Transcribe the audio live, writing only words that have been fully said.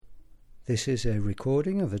This is a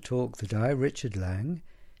recording of a talk that I, Richard Lang,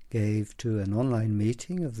 gave to an online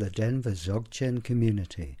meeting of the Denver Dzogchen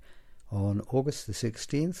community on August the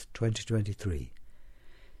 16th, 2023.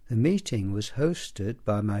 The meeting was hosted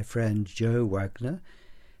by my friend Joe Wagner,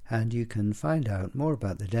 and you can find out more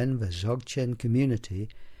about the Denver Dzogchen community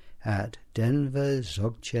at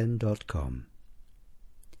denverdzogchen.com.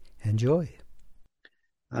 Enjoy.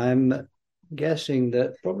 I'm guessing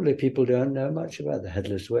that probably people don't know much about the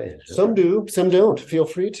Headless Way. Some do, some don't. Feel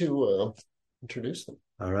free to introduce them.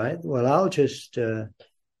 All right. Well, I'll just, I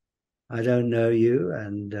don't know you,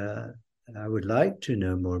 and I would like to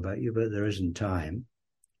know more about you, but there isn't time,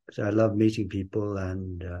 because I love meeting people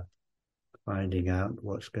and finding out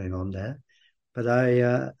what's going on there. But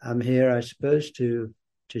I'm here, I suppose, to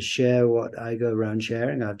share what I go around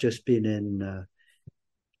sharing. I've just been in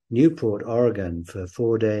Newport, Oregon for a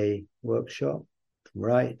 4-day workshop,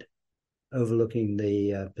 right overlooking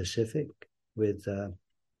the Pacific with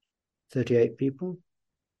 38 people.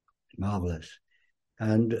 Marvelous.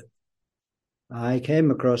 And I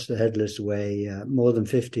came across the Headless Way more than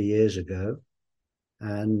 50 years ago,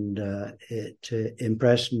 and it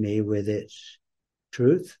impressed me with its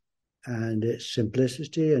truth and its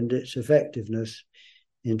simplicity and its effectiveness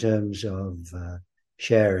in terms of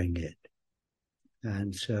sharing it.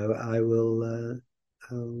 And so I will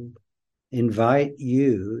invite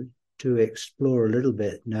you to explore a little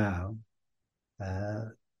bit now.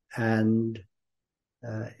 And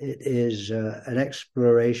it is an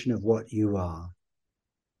exploration of what you are.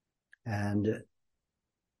 And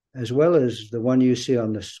as well as the one you see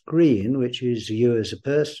on the screen, which is you as a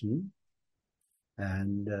person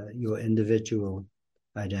and your individual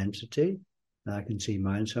identity. I can see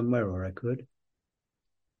mine somewhere, or I could.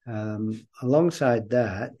 Alongside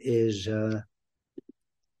that is, there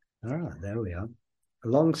we are.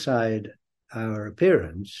 Alongside our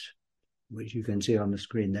appearance, which you can see on the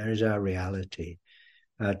screen, there is our reality,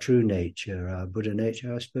 our true nature, our Buddha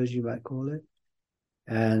nature, I suppose you might call it.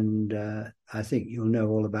 And I think you'll know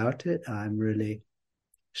all about it. I'm really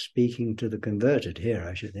speaking to the converted here,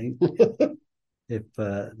 I should think, if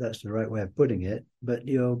that's the right way of putting it. But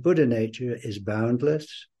your Buddha nature is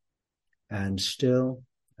boundless and still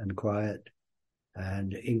and quiet,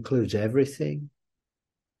 and includes everything,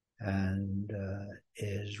 and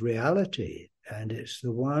is reality. And it's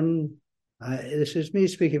the one, this is me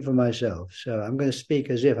speaking for myself, so I'm going to speak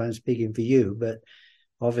as if I'm speaking for you, but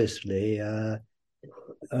obviously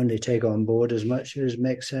only take on board as much as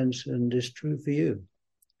makes sense and is true for you.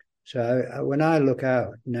 So when I look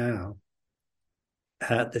out now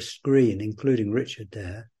at the screen, including Richard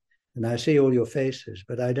there, and I see all your faces,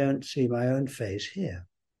 but I don't see my own face here.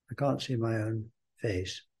 I can't see my own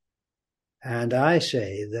face. And I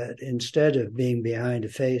say that instead of being behind a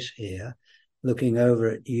face here, looking over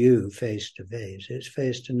at you face to face, it's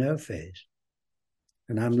face to no face.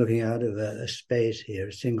 And I'm looking out of a space here,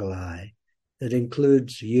 a single eye, that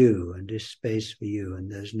includes you and is space for you,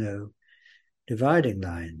 and there's no dividing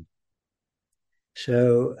line.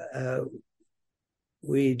 So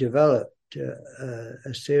we developed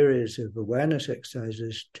a series of awareness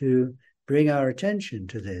exercises to bring our attention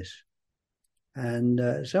to this. And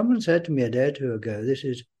someone said to me a day or two ago, this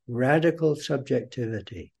is radical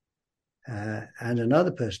subjectivity. And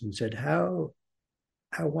another person said, how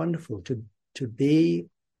wonderful to be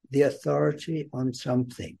the authority on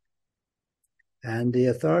something. And the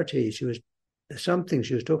authority something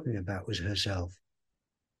she was talking about was herself.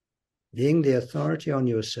 Being the authority on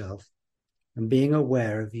yourself and being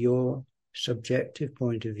aware of your subjective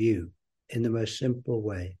point of view in the most simple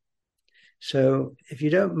way. So if you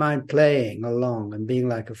don't mind playing along and being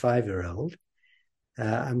like a 5-year-old,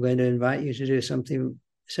 I'm going to invite you to do something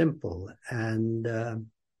simple. And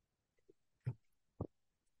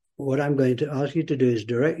what I'm going to ask you to do is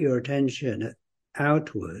direct your attention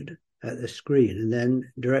outward at the screen, and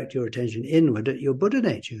then direct your attention inward at your Buddha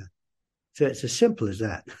nature. So it's as simple as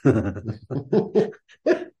that.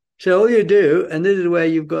 So all you do, and this is where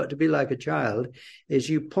you've got to be like a child, is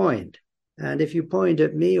you point. And if you point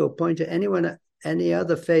at me or point at anyone, any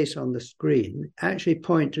other face on the screen, actually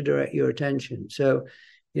point to direct your attention. So,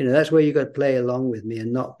 that's where you've got to play along with me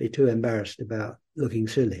and not be too embarrassed about looking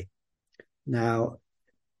silly. Now,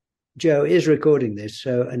 Joe is recording this,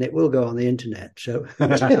 and it will go on the internet. So,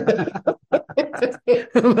 but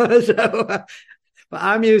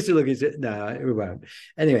I'm used to looking silly. No, it won't.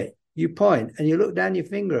 Anyway, you point and you look down your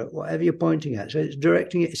finger at whatever you're pointing at. So it's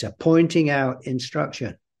directing it. It's a pointing out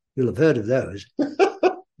instruction. You'll have heard of those,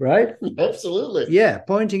 right? Absolutely. Yeah,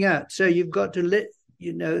 pointing out. So you've got to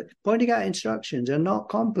pointing out instructions are not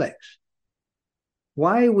complex.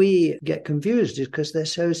 Why we get confused is because they're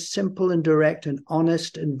so simple and direct and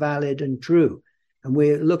honest and valid and true. And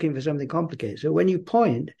we're looking for something complicated. So when you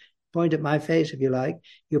point at my face, if you like,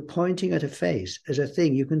 you're pointing at a face as a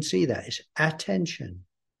thing. You can see that. It's attention.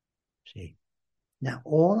 See? Now,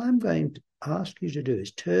 all I'm going to ask you to do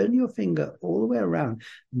is turn your finger all the way around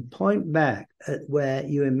and point back at where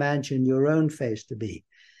you imagine your own face to be.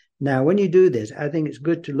 Now, when you do this, I think it's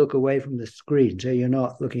good to look away from the screen so you're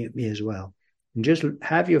not looking at me as well. And just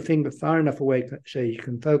have your finger far enough away so you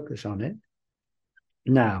can focus on it.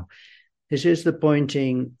 Now, this is the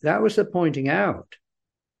pointing. That was the pointing out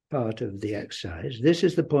part of the exercise. This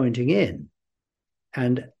is the pointing in.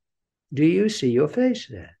 And do you see your face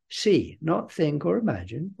there? See, not think or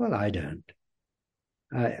imagine. Well, I don't.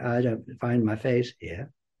 I don't find my face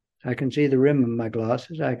here. I can see the rim of my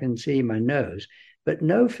glasses. I can see my nose, but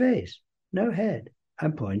no face, no head.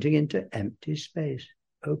 I'm pointing into empty space,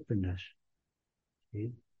 openness.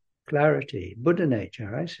 Clarity, Buddha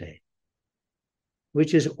nature, I say,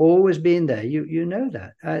 which has always been there. You know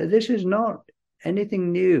that. This is not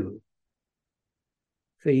anything new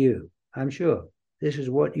for you, I'm sure. This is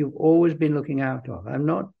what you've always been looking out of. I'm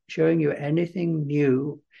not showing you anything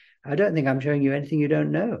new. I don't think I'm showing you anything you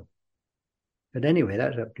don't know. But anyway,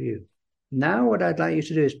 that's up to you. Now what I'd like you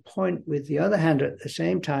to do is point with the other hand at the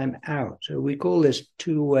same time out. So we call this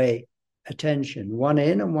two-way attention, one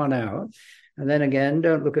in and one out. And then again,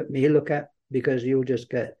 don't look at me, because you'll just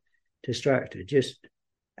get distracted. Just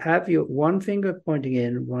have your one finger pointing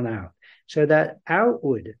in, one out. So that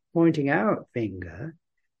outward pointing out finger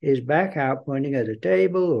is back out pointing at a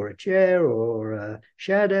table or a chair or a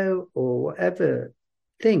shadow or whatever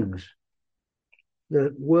things.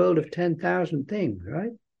 The world of 10,000 things,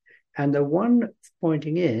 right? And the one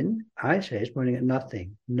pointing in, I say, is pointing at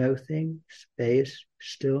nothing. Nothing, space,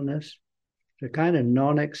 stillness. It's a kind of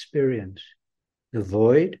non-experience. The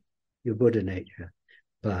void, your Buddha nature.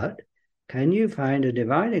 But can you find a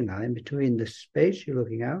dividing line between the space you're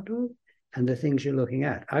looking out of and the things you're looking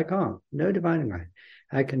at? I can't. No dividing line.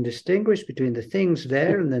 I can distinguish between the things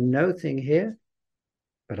there and the no thing here,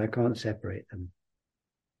 but I can't separate them.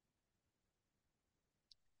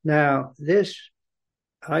 Now, this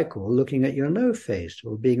I call looking at your no face,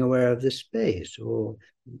 or being aware of the space, or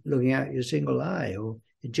looking at your single eye, or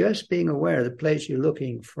just being aware of the place you're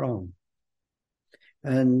looking from.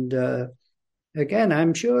 And again,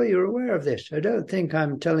 I'm sure you're aware of this. I don't think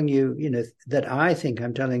I'm telling you, that I think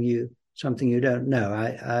I'm telling you something you don't know.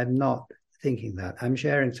 I'm not thinking that. I'm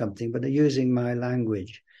sharing something, but using my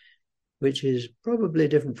language, which is probably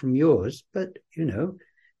different from yours. But,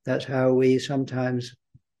 that's how we sometimes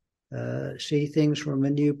see things from a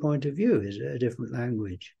new point of view, is a different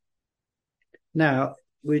language. Now,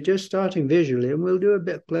 we're just starting visually, and we'll do a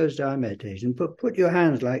bit of closed eye meditation. But put your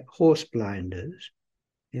hands like horse blinders,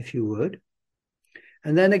 if you would.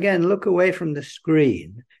 And then again, look away from the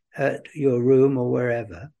screen at your room or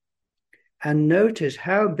wherever, and notice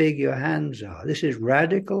how big your hands are. This is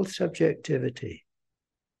radical subjectivity,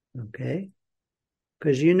 okay?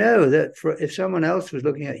 Because you know that if someone else was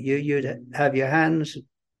looking at you, you'd have your hands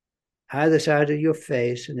either side of your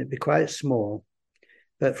face, and it'd be quite small.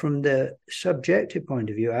 But from the subjective point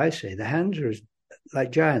of view, I say the hands are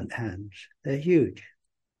like giant hands. They're huge.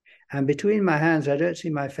 And between my hands, I don't see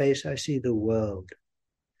my face, I see the world.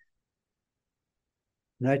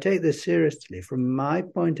 And I take this seriously. From my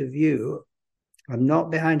point of view, I'm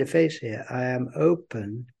not behind a face here. I am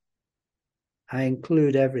open. I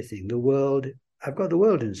include everything. The world, I've got the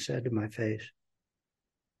world instead of my face.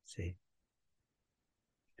 See?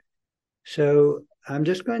 So I'm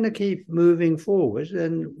just going to keep moving forward,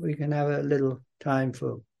 and we can have a little time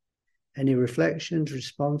for any reflections,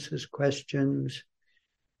 responses, questions.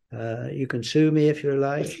 You can sue me if you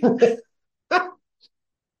like.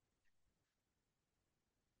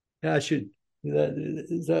 I should.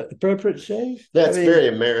 Is that appropriate to say? That's very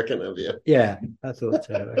American of you. Yeah, I thought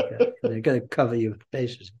so. Okay. They're going to cover your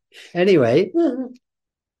faces. Anyway,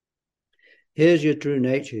 here's your true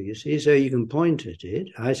nature, you see. So you can point at it.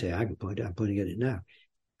 I say I can point it. I'm pointing at it now.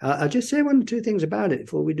 I'll just say one or two things about it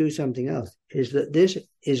before we do something else, is that this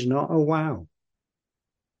is not a wow.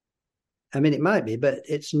 I mean, it might be, but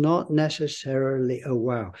it's not necessarily a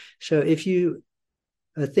wow. So if you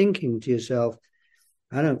are thinking to yourself,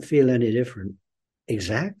 I don't feel any different.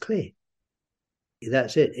 Exactly.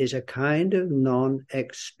 That's it. It's a kind of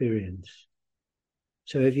non-experience.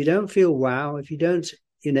 So if you don't feel wow, if you don't,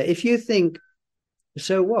 if you think,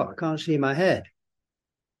 so what? I can't see my head.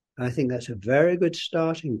 I think that's a very good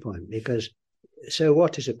starting point, because so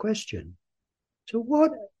what is a question? So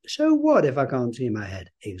what if I can't see my head?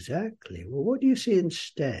 Exactly. Well, what do you see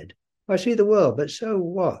instead? I see the world, but so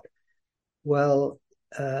what? Well,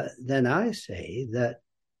 then I say that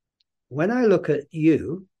when I look at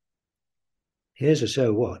you, here's a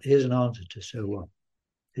so what. Here's an answer to so what.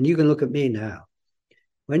 And you can look at me now.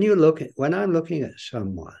 When I'm looking at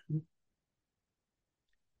someone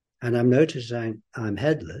and I'm noticing I'm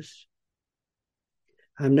headless,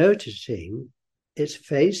 I'm noticing it's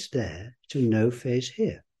face there to no face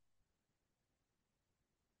here.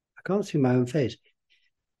 I can't see my own face.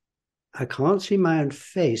 I can't see my own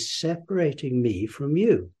face separating me from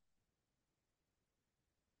you.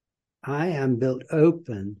 I am built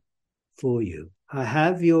open for you. I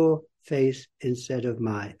have your face instead of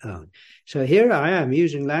my own. So here I am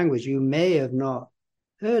using language you may have not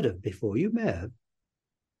heard of before. You may have.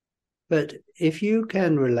 But if you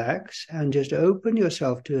can relax and just open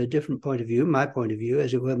yourself to a different point of view, my point of view,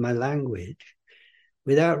 as it were, my language,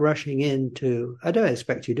 without rushing into, I don't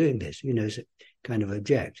expect you doing this, kind of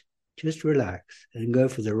object. Just relax and go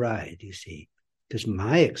for the ride, you see. Because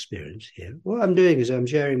my experience here, what I'm doing is I'm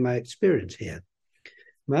sharing my experience here.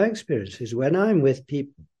 My experience is when I'm with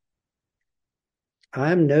people,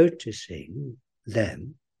 I'm noticing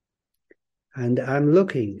them and I'm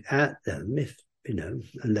looking at them,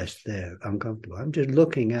 unless they're uncomfortable. I'm just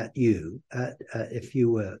looking at you, if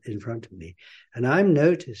you were in front of me, and I'm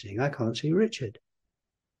noticing I can't see Richard.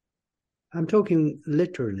 I'm talking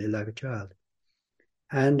literally like a child.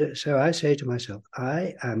 And so I say to myself,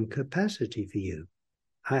 I am capacity for you.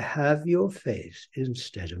 I have your face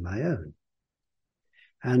instead of my own.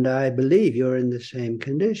 And I believe you're in the same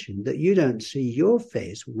condition, that you don't see your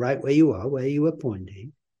face right where you are, where you were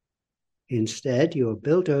pointing. Instead, you're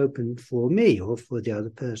built open for me or for the other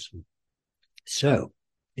person. So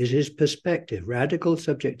this is perspective, radical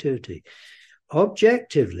subjectivity.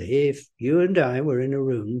 Objectively, if you and I were in a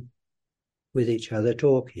room with each other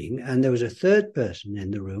talking, and there was a third person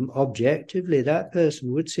in the room, objectively, that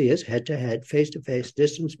person would see us head to head, face to face,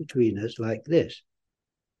 distance between us like this.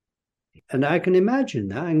 And I can imagine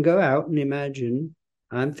that and go out and imagine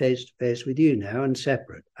I'm face to face with you now and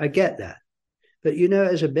separate. I get that. But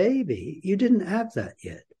as a baby, you didn't have that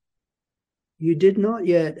yet. You did not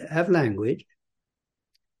yet have language.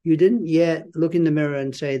 You didn't yet look in the mirror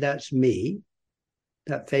and say, that's me.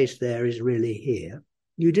 That face there is really here.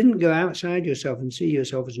 You didn't go outside yourself and see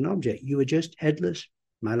yourself as an object. You were just headless,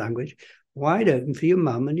 my language, wide open for your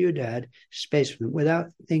mum and your dad, space for them without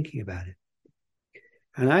thinking about it.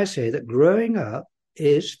 And I say that growing up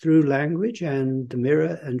is through language and the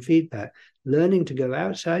mirror and feedback, learning to go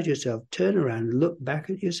outside yourself, turn around, look back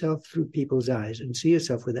at yourself through people's eyes and see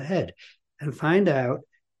yourself with a head and find out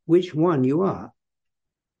which one you are.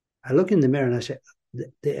 I look in the mirror and I say,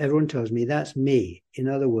 everyone tells me that's me. In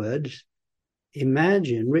other words,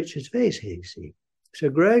 imagine Richard's face here, you see. So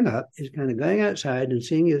growing up is kind of going outside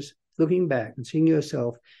and looking back and seeing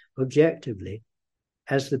yourself objectively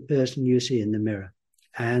as the person you see in the mirror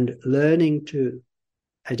and learning to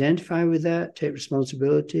identify with that, take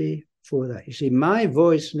responsibility for that. You see, my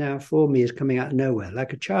voice now for me is coming out of nowhere,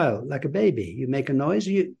 like a child, like a baby. You make a noise,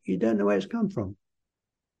 you don't know where it's come from.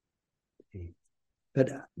 But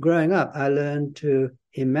growing up, I learned to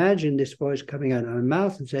imagine this voice coming out of my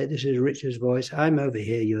mouth and say, this is Richard's voice. I'm over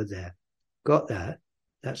here, you're there. Got that?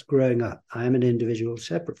 That's growing up. I am an individual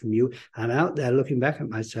separate from you. I'm out there looking back at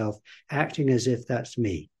myself, acting as if that's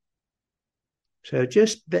me. So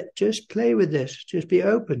just play with this. Just be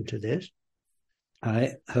open to this,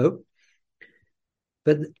 I hope.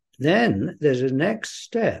 But then there's a next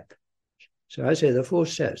step. So I say the 4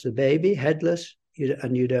 steps. The baby, headless,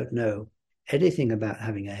 and you don't know anything about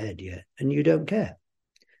having a head yet, and you don't care.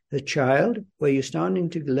 The child, where you're starting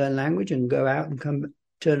to learn language and go out and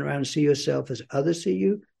turn around and see yourself as others see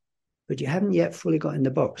you, but you haven't yet fully got in the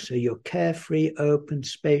box. So you're carefree, open,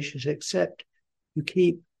 spacious, except you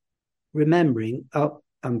keep remembering,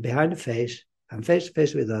 I'm behind a face, I'm face to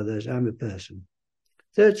face with others, I'm a person.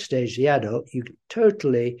 Third stage, the adult, you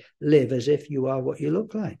totally live as if you are what you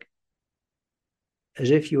look like,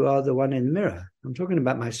 as if you are the one in the mirror. I'm talking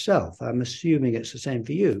about myself. I'm assuming it's the same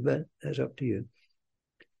for you, but that's up to you.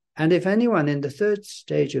 And if anyone in the third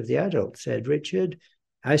stage of the adult said, Richard,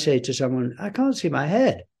 I say to someone, I can't see my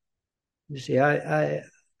head. You see, I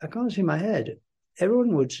can't see my head.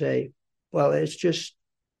 Everyone would say, well, it's just,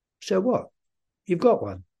 so what? You've got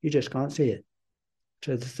one. You just can't see it.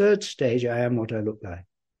 So the third stage, I am what I look like.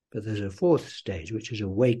 But there's a fourth stage, which is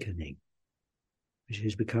awakening, which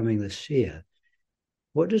is becoming the seer.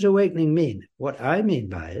 What does awakening mean? What I mean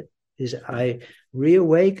by it is I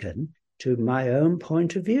reawaken to my own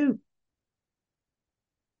point of view.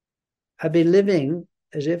 I've been living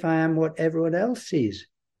as if I am what everyone else sees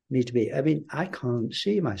me to be. I mean, I can't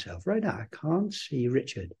see myself right now. I can't see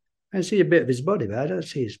Richard. I see a bit of his body, but I don't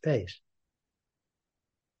see his face.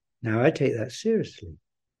 Now I take that seriously.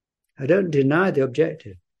 I don't deny the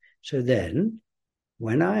objective. So then,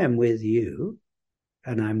 when I am with you,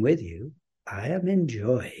 and I'm with you, I am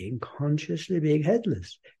enjoying consciously being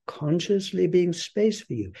headless, consciously being space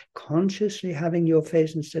for you, consciously having your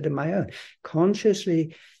face instead of my own,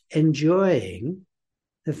 consciously enjoying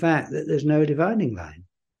the fact that there's no dividing line.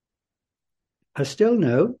 I still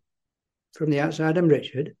know from the outside I'm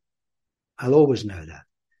Richard. I'll always know that.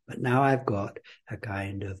 But now I've got a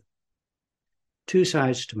kind of two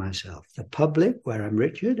sides to myself. The public, where I'm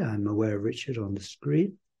Richard, I'm aware of Richard on the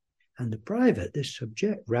screen, and the private, this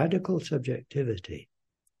radical subjectivity,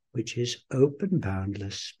 which is open,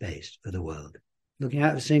 boundless space for the world, looking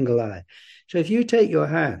out of a single eye. So if you take your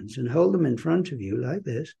hands and hold them in front of you like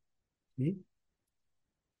this, see,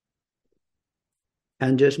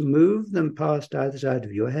 and just move them past either side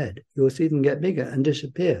of your head, you'll see them get bigger and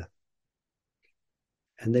disappear.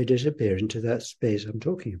 And they disappear into that space I'm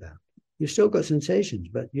talking about. You've still got sensations,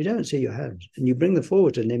 but you don't see your hands. And you bring them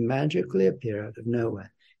forward and they magically appear out of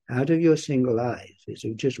nowhere, out of your single eyes. It's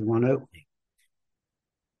just one opening.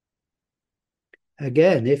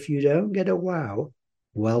 Again, if you don't get a wow,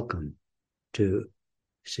 welcome to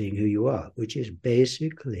seeing who you are, which is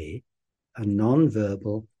basically a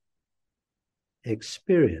non-verbal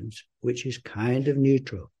experience, which is kind of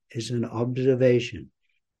neutral. It's an observation.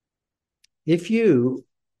 If you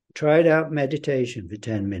tried out meditation for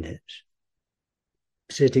 10 minutes,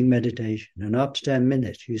 sitting meditation, and after 10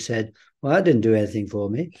 minutes you said, well, that didn't do anything for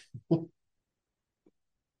me, I'm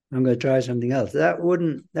going to try something else.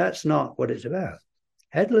 That's not what it's about.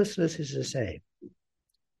 Headlessness is the same.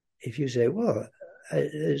 If you say, well,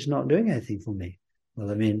 it's not doing anything for me,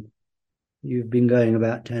 well, I mean, you've been going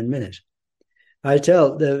about 10 minutes. I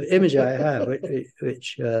tell the image I have,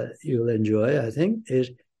 which you'll enjoy, I think,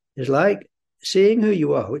 is like seeing who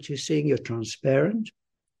you are, which is seeing you're transparent,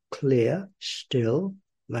 clear, still,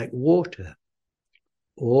 like water,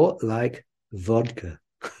 or like vodka.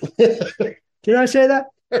 Did I say that?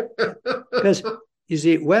 Because, you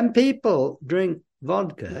see, when people drink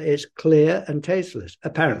vodka, it's clear and tasteless.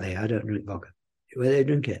 Apparently, I don't drink vodka. Where they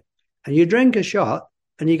drink it. And you drink a shot,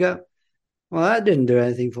 and you go, well, that didn't do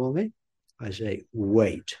anything for me. I say,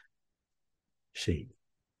 wait. See,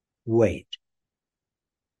 wait.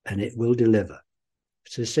 And it will deliver.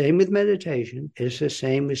 It's the same with meditation. It's the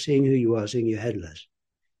same with seeing who you are, seeing you're headless.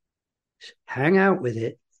 Hang out with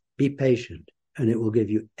it, be patient, and it will give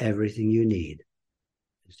you everything you need.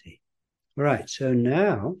 You see. All right, so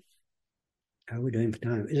now, how are we doing for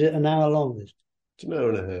time? Is it an hour long? It's an hour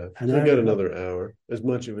and a half. I've got another hour, as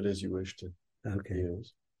much of it as you wish to. Okay.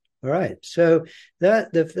 Use. All right, so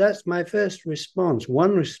that's my first response.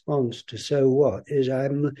 One response to so what is I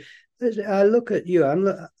look at you.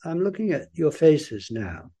 I'm looking at your faces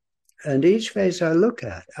now, and each face I look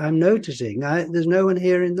at, I'm noticing there's no one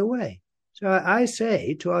here in the way. So I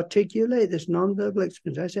say, to articulate this nonverbal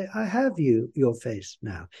experience, I say, I have your face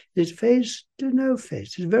now. It's face to no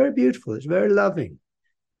face. It's very beautiful. It's very loving.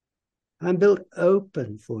 I'm built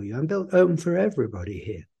open for you. I'm built open for everybody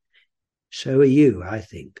here. So are you, I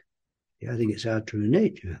think. I think it's our true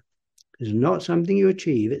nature. It's not something you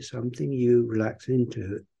achieve. It's something you relax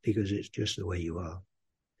into because it's just the way you are.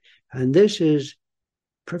 And this is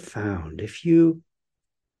profound. If you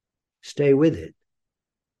stay with it,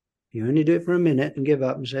 you only do it for a minute and give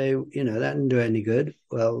up and say, that didn't do any good.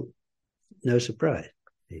 Well, no surprise.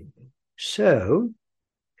 So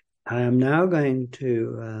I am now going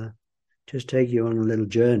to just take you on a little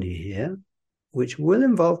journey here, which will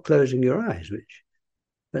involve closing your eyes,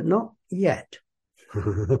 but not yet.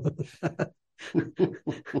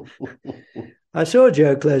 I saw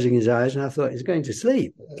Joe closing his eyes and I thought he's going to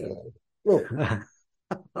sleep. All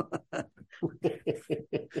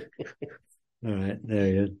right, there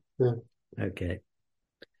you go. Yeah. Okay.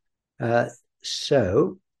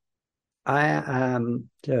 So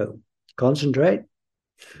concentrate.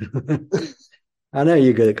 I know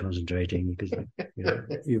you're good at concentrating because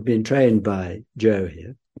you've been trained by Joe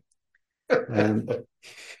here.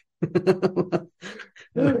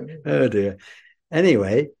 Oh dear.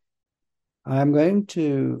 Anyway, I'm going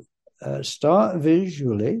to start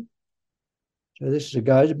visually. So this is a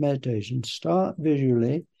guided meditation. Start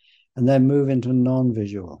visually and then move into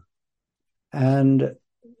non-visual. And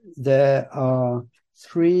there are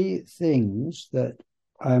three things that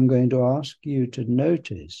I'm going to ask you to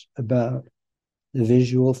notice about the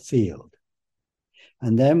visual field.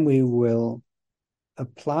 And then we will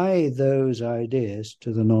apply those ideas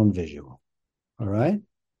to the non-visual. All right?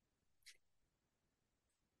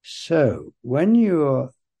 So when you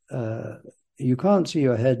can't see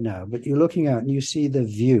your head now, but you're looking out and you see the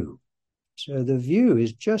view. So the view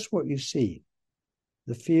is just what you see,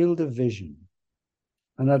 the field of vision.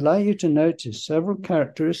 And I'd like you to notice several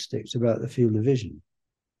characteristics about the field of vision.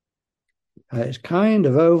 It's kind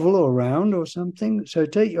of oval or round or something. So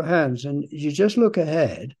take your hands and you just look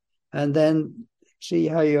ahead and then see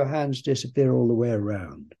how your hands disappear all the way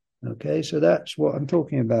around. Okay, so that's what I'm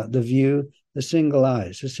talking about, the view, the single eye,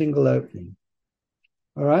 it's a single opening.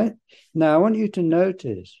 All right, now I want you to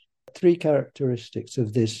notice three characteristics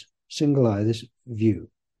of this single eye, this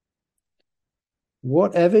view.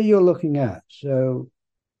 Whatever you're looking at, so,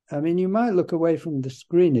 I mean, you might look away from the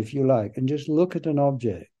screen if you like and just look at an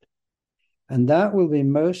object, and that will be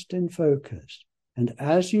most in focus. And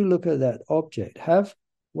as you look at that object, have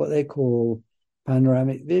what they call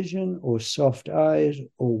panoramic vision or soft eyes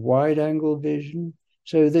or wide angle vision,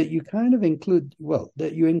 so that you kind of include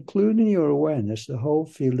in your awareness the whole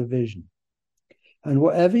field of vision. And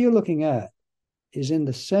whatever you're looking at is in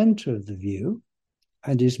the center of the view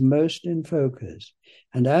and is most in focus.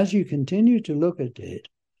 And as you continue to look at it,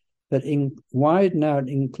 but widen out,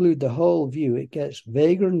 include the whole view, it gets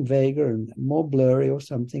vaguer and vaguer and more blurry or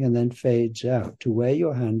something, and then fades out to where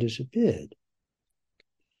your hand disappeared.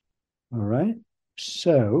 All right?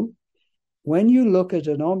 So when you look at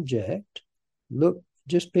an object,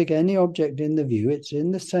 just pick any object in the view. It's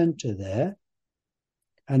in the center there,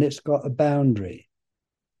 and it's got a boundary.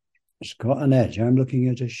 It's got an edge. I'm looking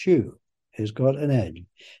at a shoe. It's got an edge.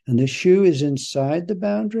 And the shoe is inside the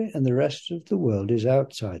boundary, and the rest of the world is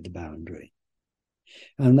outside the boundary.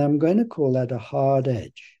 And I'm going to call that a hard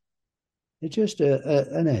edge. It's just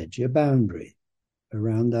an edge, a boundary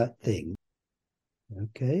around that thing.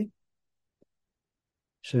 Okay?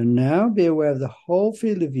 So now be aware of the whole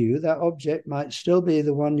field of view. That object might still be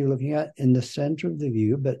the one you're looking at in the center of the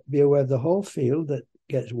view, but be aware of the whole field that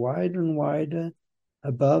gets wider and wider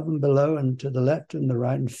above and below and to the left and the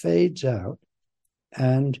right and fades out.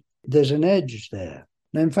 And there's an edge there.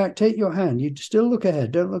 Now, in fact, take your hand. You still look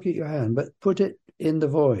ahead. Don't look at your hand, but put it in the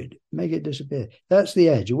void. Make it disappear. That's the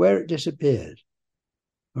edge, where it disappears.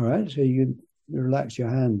 All right, so you relax your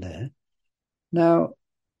hand there. Now,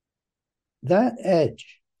 that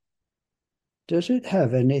edge, does it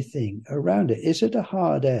have anything around it? Is it a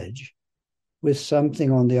hard edge with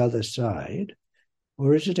something on the other side?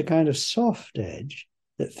 Or is it a kind of soft edge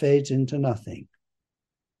that fades into nothing?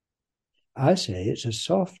 I say it's a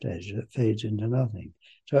soft edge that fades into nothing.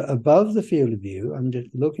 So above the field of view, I'm just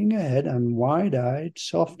looking ahead. I'm wide-eyed,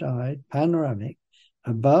 soft-eyed, panoramic.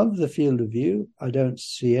 Above the field of view, I don't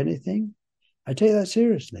see anything. I take that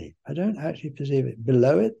seriously. I don't actually perceive it.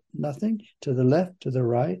 Below it, nothing. To the left, to the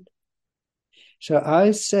right. So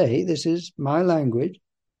I say, this is my language,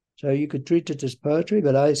 so you could treat it as poetry,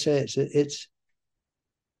 but I say it's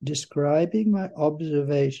describing my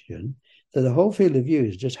observation that the whole field of view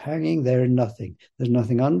is just hanging there in nothing. There's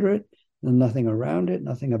nothing under it, there's nothing around it,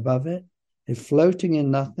 nothing above it. It's floating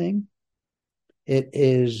in nothing. It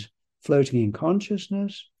is floating in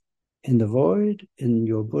consciousness, in the void, in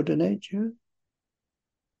your Buddha nature.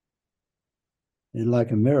 It's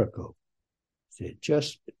like a miracle. It's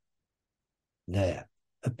just there,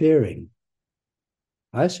 appearing.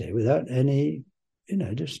 I say without any,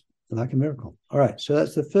 just like a miracle. All right, so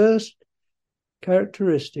that's the first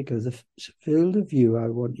characteristic of the field of view I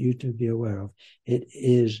want you to be aware of. It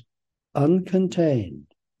is uncontained.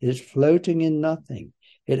 It's floating in nothing.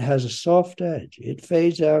 It has a soft edge. It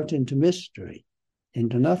fades out into mystery,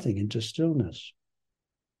 into nothing, into stillness.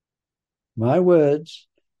 My words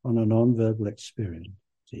on a non-verbal experience.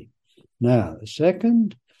 See? Now, the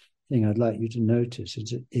second thing I'd like you to notice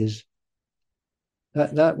is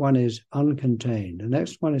that one is uncontained. The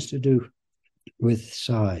next one is to do with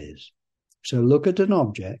size. So look at an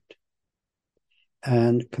object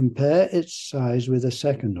and compare its size with a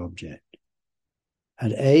second object.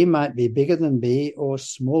 And A might be bigger than B or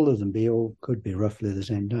smaller than B, or could be roughly the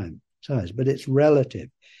same size, but it's relative.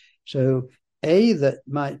 So A that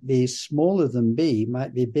might be smaller than B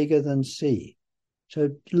might be bigger than C.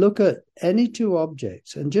 So look at any two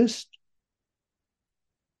objects and just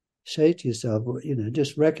say to yourself,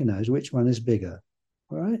 just recognize which one is bigger.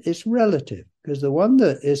 All right? It's relative, because the one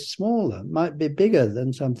that is smaller might be bigger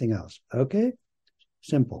than something else. Okay?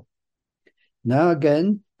 Simple. Now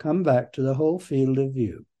again, come back to the whole field of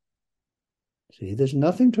view. See, there's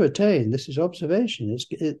nothing to attain. This is observation.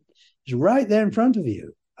 It's right there in front of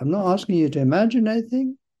you. I'm not asking you to imagine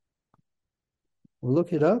anything. We'll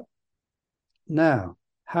look it up. Now,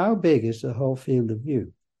 how big is the whole field of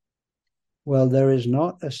view? Well, there is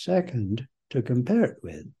not a second to compare it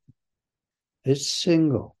with. It's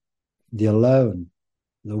single, the alone,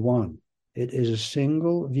 the one. It is a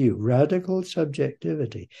single view, radical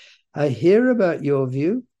subjectivity. I hear about your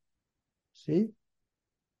view, see,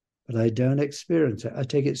 but I don't experience it. I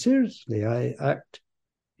take it seriously. I act,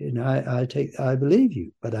 I believe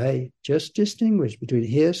you, but I just distinguish between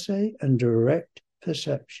hearsay and direct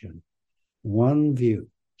perception. One view.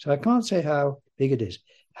 So I can't say how big it is.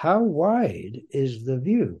 How wide is the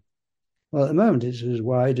view? Well, at the moment, it's as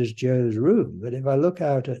wide as Joe's room. But if I look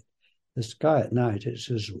out at the sky at night, it's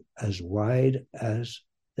as wide as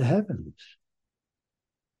the heavens.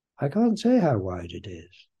 I can't say how wide it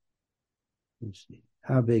is. Let's see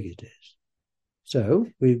how big it is. So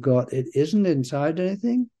we've got, it isn't inside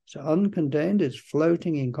anything. It's uncontained. It's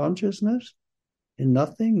floating in consciousness, in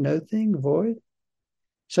nothing, nothing, void.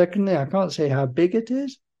 Secondly, I can't say how big it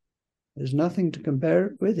is. There's nothing to compare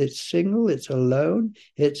it with. It's single, it's alone.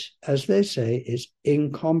 It's, as they say, it's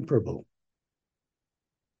incomparable.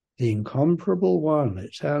 The incomparable one.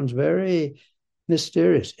 It sounds very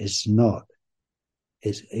mysterious. It's not.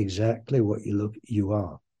 It's exactly what you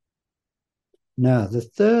are. Now, the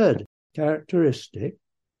third characteristic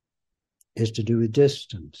is to do with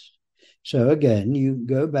distance. So again, you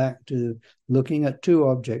go back to looking at two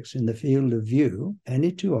objects in the field of view,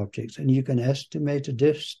 any two objects, and you can estimate a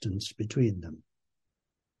distance between them.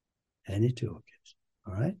 Any two objects,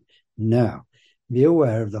 all right? Now, be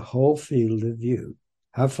aware of the whole field of view.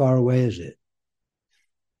 How far away is it?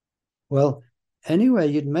 Well, anywhere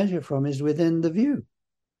you'd measure from is within the view.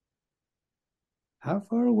 How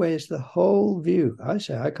far away is the whole view? I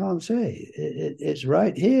say, I can't say. It's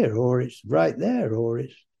right here, or it's right there, or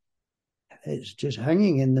it's just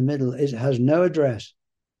hanging in the middle. It has no address,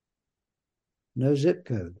 no zip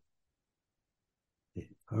code.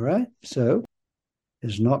 All right? So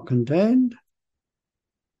it's not contained.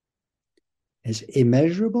 It's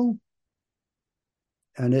immeasurable.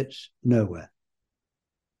 And it's nowhere.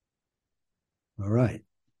 All right.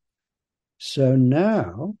 So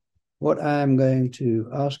now what I am going to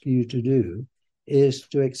ask you to do is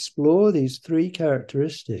to explore these three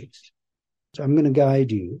characteristics. So I'm going to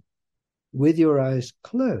guide you with your eyes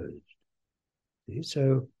closed.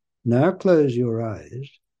 So now close your eyes,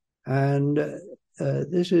 and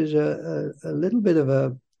this is a little bit of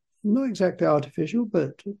a, not exactly artificial,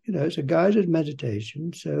 but it's a guided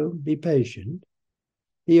meditation, so be patient,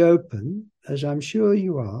 be open, as I'm sure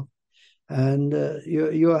you are, and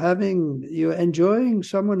you're enjoying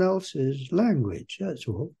someone else's language, that's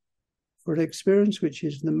all, for an experience which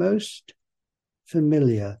is the most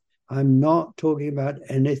familiar. I'm not talking about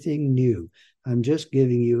anything new. I'm just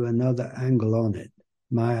giving you another angle on it,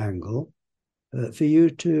 my angle, for you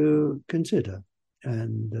to consider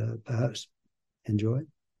and perhaps enjoy.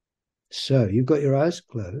 So you've got your eyes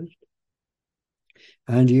closed,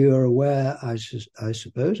 and you are aware, I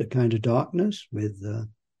suppose, a kind of darkness with,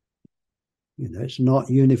 it's not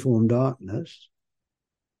uniform darkness.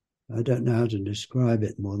 I don't know how to describe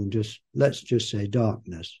it more than let's just say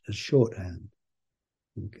darkness as shorthand.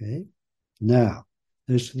 Okay. Now,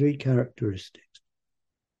 there's three characteristics.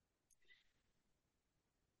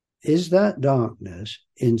 Is that darkness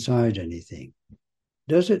inside anything?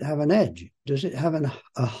 Does it have an edge? Does it have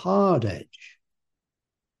a hard edge?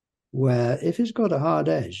 Where if it's got a hard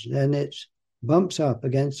edge, then it bumps up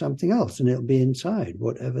against something else and it'll be inside,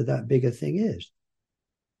 whatever that bigger thing is.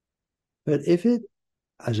 But if it,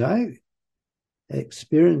 as I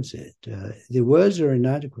experience it, the words are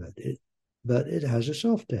inadequate, but it has a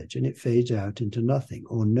soft edge and it fades out into nothing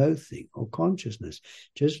or no-thing or consciousness,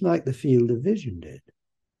 just like the field of vision did.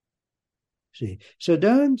 See, so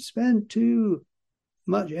don't spend too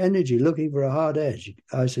much energy looking for a hard edge,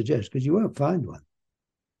 I suggest, because you won't find one.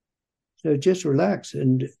 So just relax,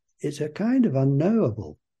 and it's a kind of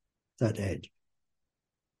unknowable, that edge.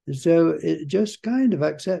 And so it just kind of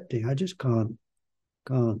accepting, I just can't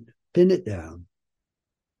pin it down.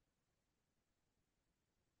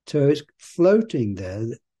 So it's floating there,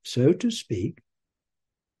 so to speak.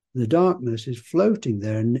 The darkness is floating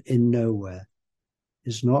there in nowhere.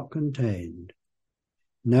 It's not contained.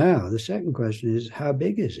 Now, the second question is, how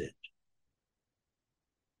big is it?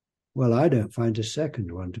 Well, I don't find a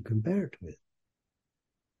second one to compare it with.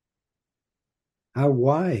 How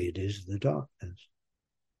wide is the darkness?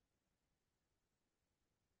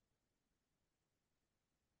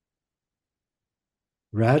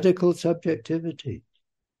 Radical subjectivity.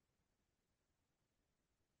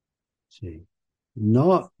 See,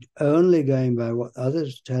 not only going by what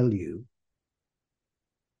others tell you,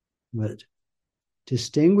 but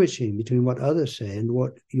distinguishing between what others say and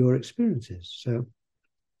what your experience is. So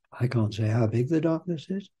I can't say how big the darkness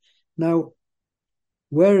is. Now,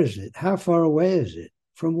 Where is it? How far away is it?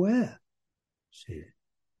 From where? See?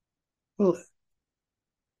 Well,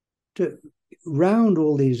 to round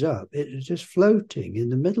all these up, it's just floating in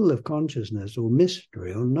the middle of consciousness or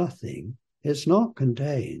mystery or nothing. It's not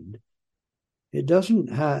contained. It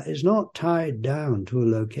doesn't have, it's not tied down to a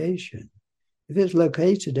location. If it's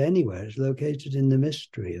located anywhere, it's located in the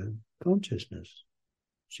mystery of consciousness,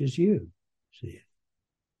 which is you. See?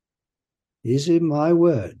 These are my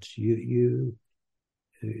words. You're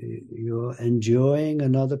enjoying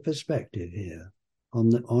another perspective here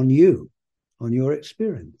on you, on your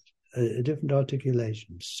experience, a different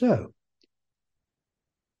articulation. So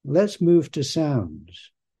let's move to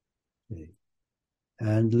sounds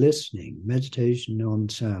and listening, meditation on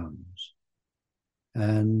sounds.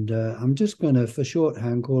 And I'm just going to, for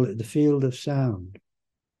shorthand, call it the field of sound.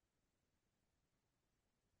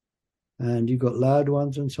 And you've got loud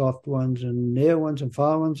ones and soft ones and near ones and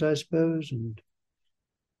far ones, I suppose. And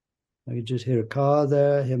I could just hear a car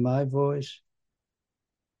there, hear my voice.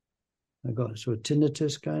 I got sort of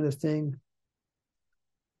tinnitus kind of thing.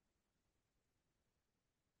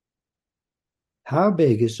 How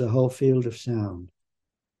big is the whole field of sound?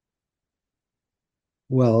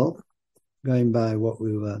 Well, going by what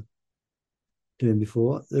we were doing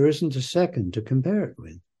before, there isn't a second to compare it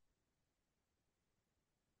with.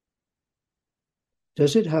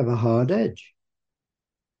 Does it have a hard edge?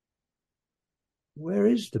 Where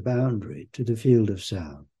is the boundary to the field of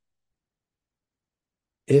sound?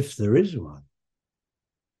 If there is one.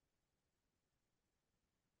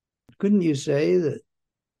 Couldn't you say that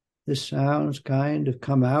the sounds kind of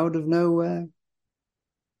come out of nowhere?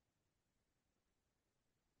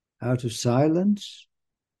 Out of silence?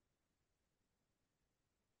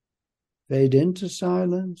 Fade into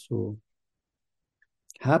silence or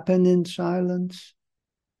happen in silence?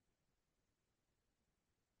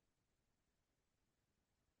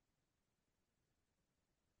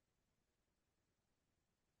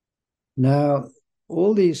 Now,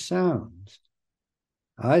 all these sounds,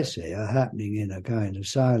 I say, are happening in a kind of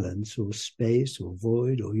silence or space or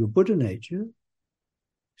void or your Buddha nature.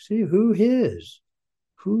 See, who hears?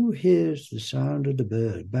 Who hears the sound of the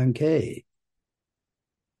bird? Bankei.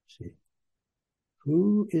 See,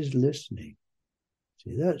 who is listening?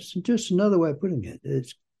 See, that's just another way of putting it.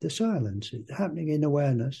 It's the silence. It's happening in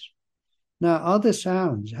awareness. Now, are the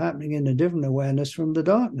sounds happening in a different awareness from the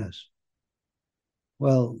darkness?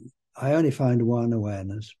 Well, I only find one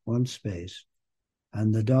awareness, one space,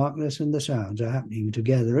 and the darkness and the sounds are happening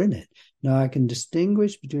together in it. Now, I can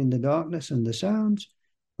distinguish between the darkness and the sounds,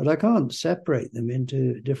 but I can't separate them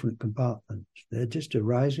into different compartments. They're just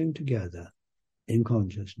arising together in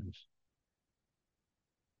consciousness.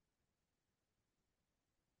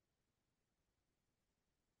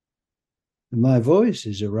 And my voice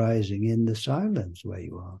is arising in the silence where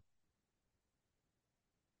you are.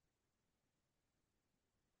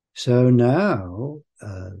 So now,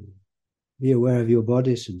 be aware of your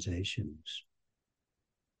body sensations.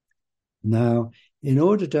 Now, in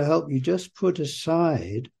order to help you, just put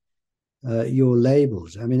aside your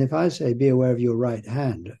labels. I mean, if I say be aware of your right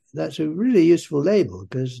hand, that's a really useful label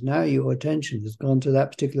because now your attention has gone to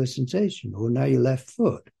that particular sensation, or now your left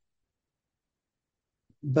foot.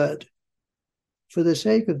 But for the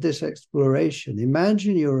sake of this exploration,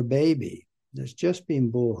 imagine you're a baby that's just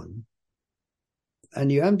been born and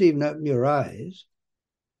you haven't even opened your eyes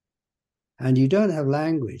and you don't have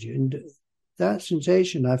language. And that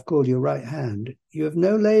sensation I've called your right hand, you have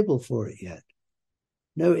no label for it yet,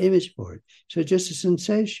 no image for it. So just a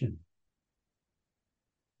sensation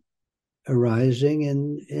arising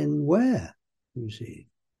in where, you see?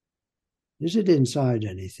 Is it inside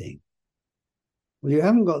anything? Well, you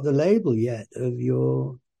haven't got the label yet of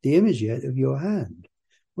the image yet of your hand.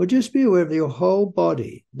 Well, just be aware of your whole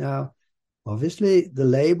body. Now, obviously, the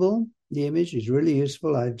label, the image is really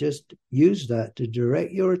useful. I've just used that to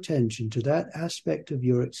direct your attention to that aspect of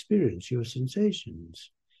your experience, your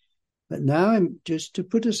sensations. But now I'm just to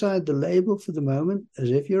put aside the label for the moment,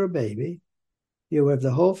 as if you're a baby. You have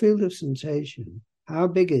the whole field of sensation. How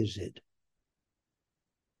big is it?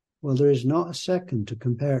 Well, there is not a second to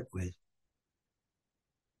compare it with.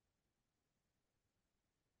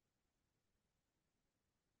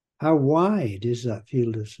 How wide is that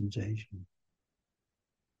field of sensation?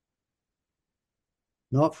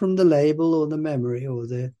 Not from the label or the memory or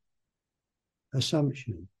the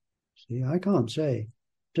assumption. See, I can't say.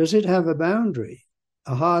 Does it have a boundary,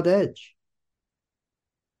 a hard edge,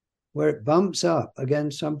 where it bumps up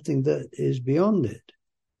against something that is beyond it?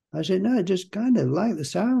 I say, no, just kind of like the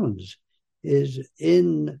sounds is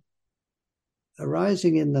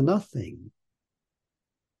arising in the nothing.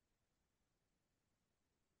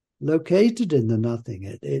 located in the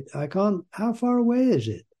nothing. I can't, how far away is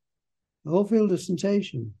it? The whole field of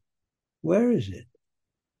sensation, where is it?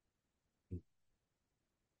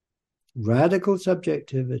 Radical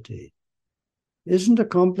subjectivity isn't a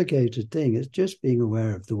complicated thing. It's just being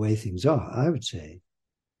aware of the way things are, I would say.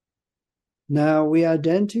 Now, we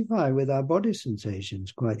identify with our body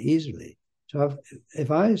sensations quite easily. So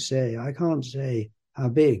if I say, I can't say how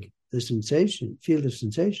big the sensation, field of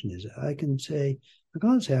sensation is, I can't say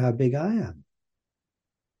how big I am.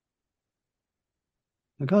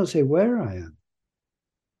 I can't say where I am.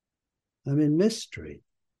 I'm in mystery.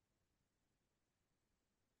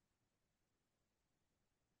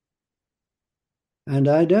 And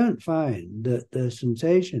I don't find that the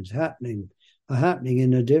sensations are happening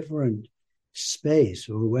in a different space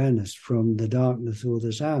or awareness from the darkness or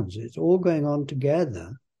the sounds. It's all going on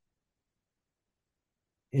together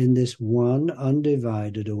in this one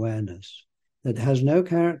undivided awareness that has no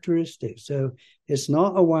characteristics. So it's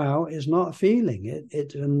not a wow, it's not a feeling,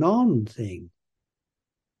 it's a non-thing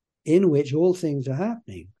in which all things are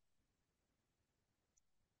happening.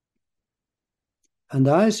 And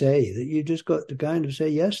I say that you just got to kind of say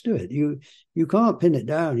yes to it. You can't pin it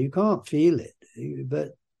down, you can't feel it,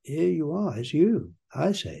 but here you are, it's you,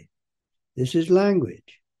 I say. This is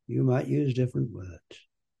language. You might use different words.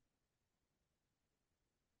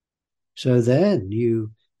 So then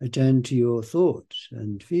you attend to your thoughts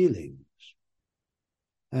and feelings.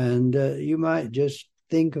 And you might just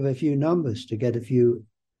think of a few numbers to get a few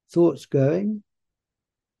thoughts going.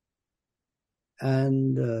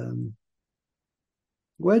 And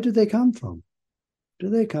where do they come from? Do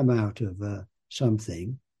they come out of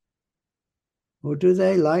something? Or do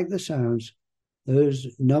they, like the sounds, those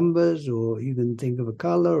numbers, or you can think of a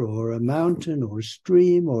color or a mountain or a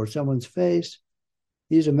stream or someone's face?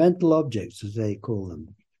 These are mental objects, as they call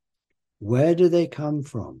them. Where do they come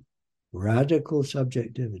from? Radical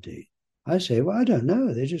subjectivity. I say, well, I don't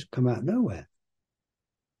know. They just come out of nowhere.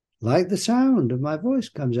 Like the sound of my voice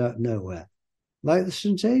comes out of nowhere. Like the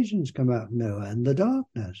sensations come out of nowhere and the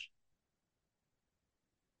darkness.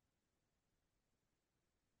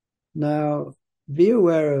 Now, be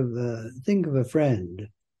aware of, think of a friend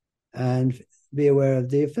and be aware of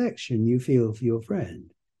the affection you feel for your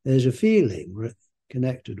friend. There's a feeling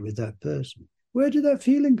connected with that person. Where did that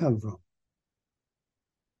feeling come from?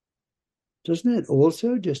 Doesn't it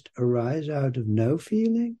also just arise out of no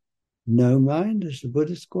feeling, no mind, as the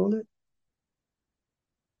Buddhists call it?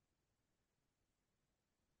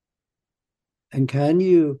 And can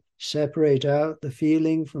you separate out the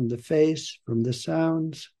feeling from the face, from the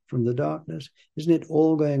sounds, from the darkness? Isn't it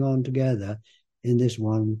all going on together in this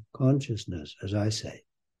one consciousness, as I say?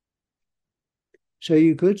 So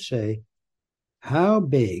you could say, how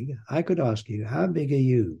big, I could ask you, how big are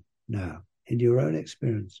you now in your own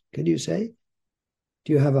experience? Can you say?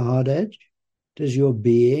 Do you have a hard edge? Does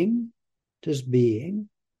being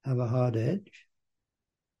have a hard edge?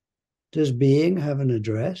 Does being have an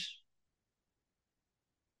address?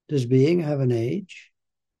 Does being have an age?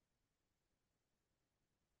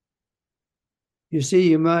 You see,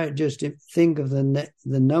 you might just think of the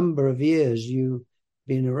number of years you've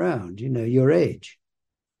been around, your age.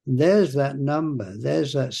 There's that number,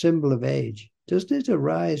 there's that symbol of age. Doesn't it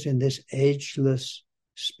arise in this ageless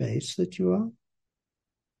space that you are?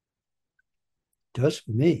 It does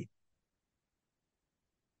for me.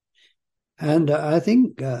 And I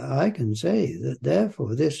think I can say that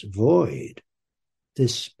therefore this void,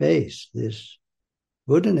 this space, this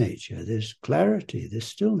Buddha nature, this clarity, this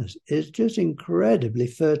stillness is just incredibly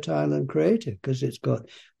fertile and creative because it's got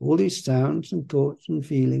all these sounds and thoughts and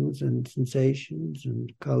feelings and sensations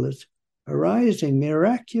and colors arising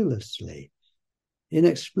miraculously,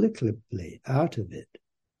 inexplicably out of it.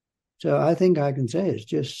 So I think I can say it's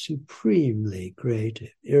just supremely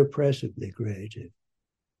creative, irrepressibly creative.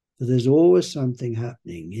 So there's always something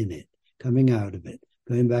happening in it, coming out of it,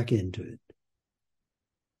 going back into it.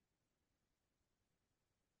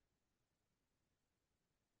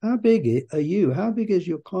 How big are you? How big is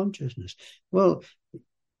your consciousness? Well,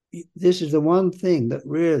 this is the one thing that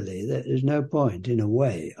really, there is no point, in a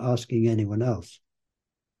way, asking anyone else.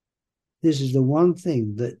 This is the one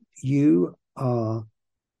thing that you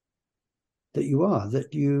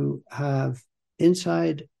have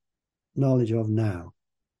inside knowledge of now.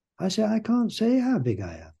 I say, I can't say how big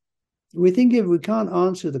I am. We think if we can't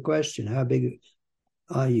answer the question, how big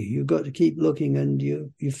are you? You've got to keep looking and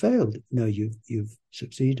you failed. No, you've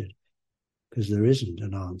succeeded because there isn't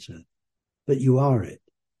an answer, but you are it.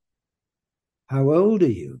 How old are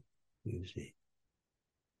you? You see.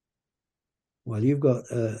 Well, you've got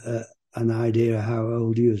an idea how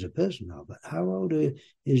old you as a person are, but how old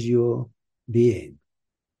is your being?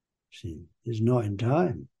 See, it's not in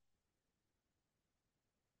time.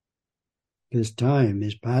 Because time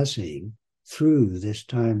is passing through this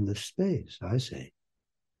timeless space, I say.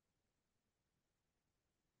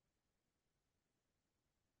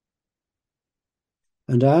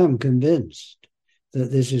 And I am convinced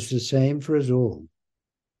that this is the same for us all.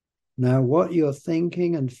 Now, what you're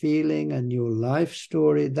thinking and feeling and your life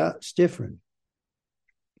story, that's different.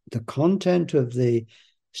 The content of the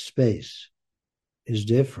space is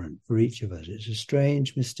different for each of us. It's a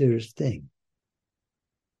strange, mysterious thing.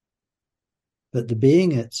 But the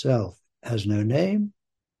being itself has no name,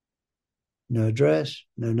 no address,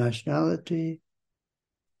 no nationality.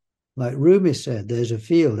 Like Rumi said, there's a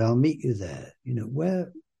field, I'll meet you there,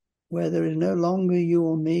 where there is no longer you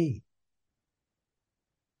or me.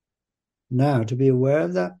 Now, to be aware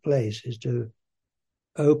of that place is to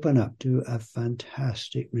open up to a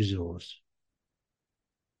fantastic resource.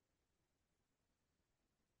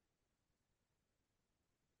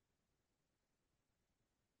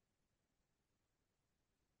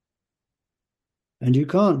 And you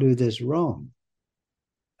can't do this wrong.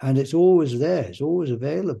 And it's always there. It's always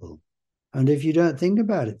available. And if you don't think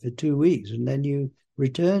about it for 2 weeks and then you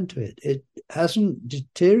return to it, it hasn't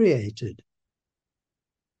deteriorated.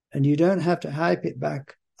 And you don't have to hype it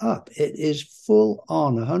back up. It is full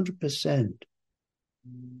on, 100%,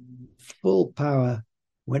 full power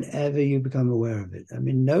whenever you become aware of it. I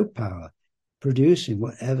mean, no power producing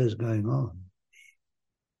whatever's going on.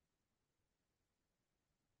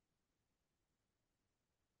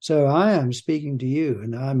 So I am speaking to you,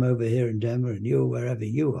 and I'm over here in Denver, and you're wherever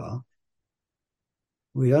you are.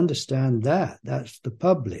 We understand that. That's the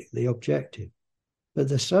public, the objective. But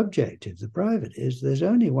the subjective, the private, is there's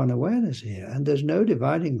only one awareness here, and there's no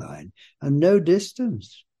dividing line and no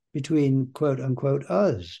distance between, quote unquote,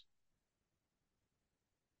 us.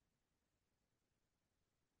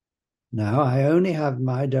 Now, I only have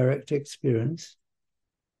my direct experience.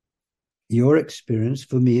 Your experience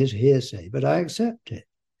for me is hearsay, but I accept it.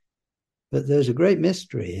 But there's a great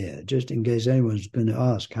mystery here, just in case anyone's going to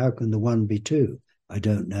ask, how can the one be two? I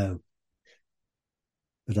don't know.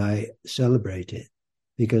 But I celebrate it,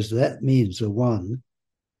 because that means the one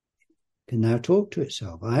can now talk to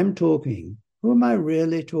itself. I'm talking. Who am I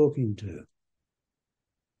really talking to?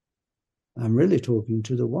 I'm really talking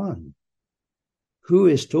to the one. Who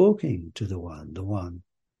is talking to the one? The one,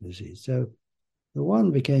 you see. So the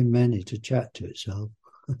one became many to chat to itself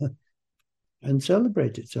and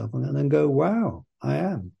celebrate itself and then go, wow, I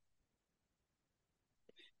am.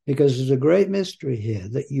 Because there's a great mystery here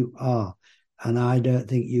that you are, and I don't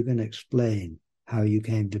think you can explain how you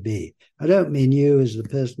came to be. I don't mean you as the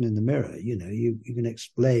person in the mirror. You can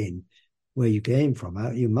explain where you came from,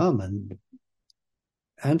 your mum and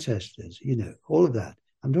ancestors, all of that.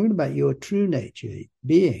 I'm talking about your true nature,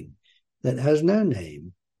 being that has no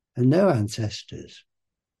name and no ancestors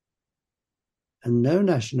and no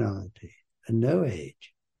nationality and no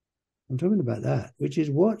age. I'm talking about that, which is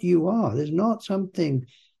what you are. There's not something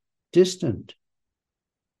distant.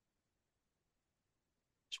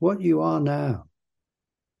 It's what you are now,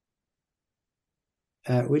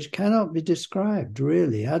 which cannot be described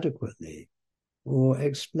really adequately or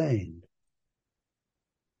explained.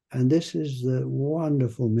 And this is the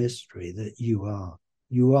wonderful mystery that you are.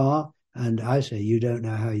 You are, and I say you don't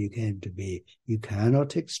know how you came to be. You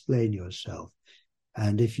cannot explain yourself.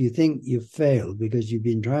 And if you think you've failed because you've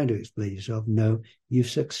been trying to explain yourself, no, you've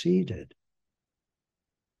succeeded.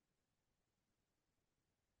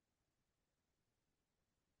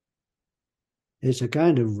 It's a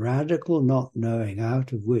kind of radical not knowing,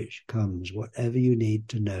 out of which comes whatever you need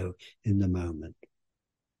to know in the moment.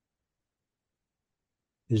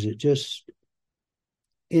 Is it just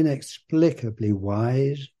inexplicably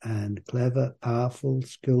wise and clever, powerful,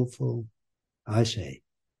 skillful? I say.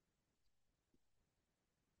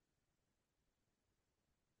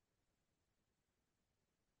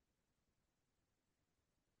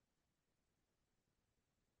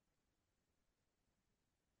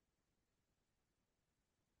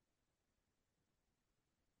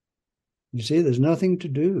 You see, there's nothing to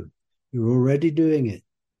do. You're already doing it.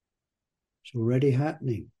 It's already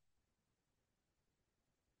happening.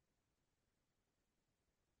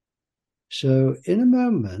 So in a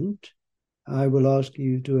moment, I will ask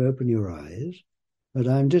you to open your eyes, but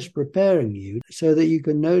I'm just preparing you so that you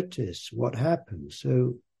can notice what happens.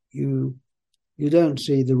 So you don't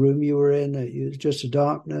see the room you were in. It's just a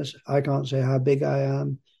darkness. I can't say how big I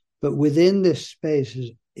am, but within this space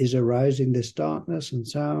is arising this darkness and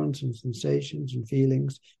sounds and sensations and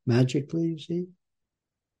feelings magically, you see?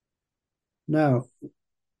 Now,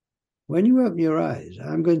 when you open your eyes,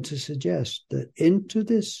 I'm going to suggest that into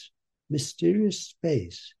this mysterious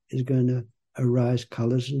space is going to arise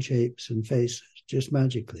colors and shapes and faces, just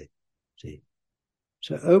magically. See?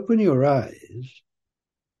 So open your eyes,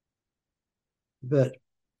 but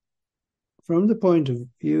from the point of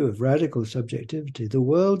view of radical subjectivity, the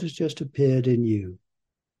world has just appeared in you.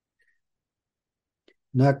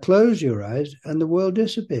 Now close your eyes and the world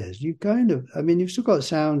disappears. You you've still got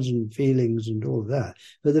sounds and feelings and all of that,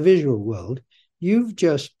 but the visual world, you've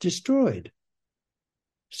just destroyed,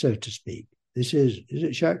 so to speak. Is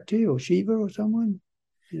it Shakti or Shiva or someone?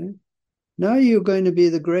 Now you're going to be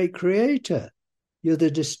the great creator. You're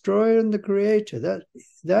the destroyer and the creator.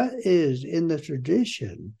 That is in the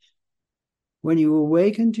tradition. When you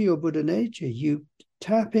awaken to your Buddha nature, you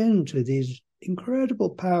tap into these incredible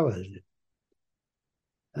powers.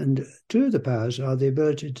 And two of the powers are the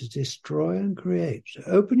ability to destroy and create. So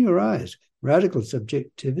open your eyes. Radical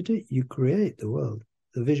subjectivity, you create the world,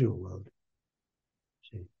 the visual world.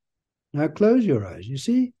 See? Now close your eyes. You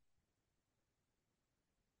see?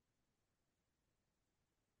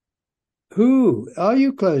 Who? Are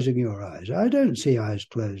you closing your eyes? I don't see eyes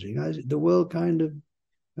closing. The world kind of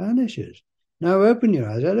vanishes. Now open your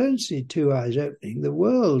eyes. I don't see two eyes opening. The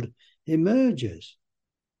world emerges.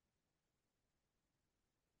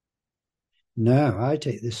 Now I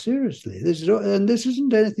take this seriously. This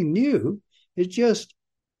isn't anything new. It's just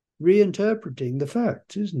reinterpreting the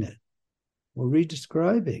facts, isn't it? Or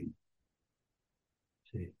redescribing.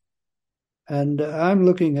 See? And I'm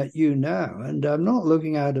looking at you now, and I'm not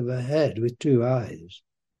looking out of a head with two eyes.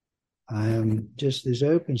 I am just this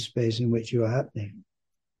open space in which you are happening.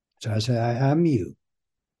 So I say, I am you.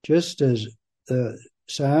 Just as the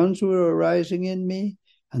sounds were arising in me,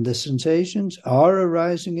 and the sensations are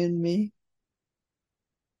arising in me,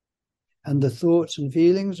 and the thoughts and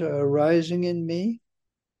feelings are arising in me,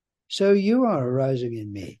 so you are arising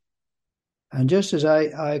in me. And just as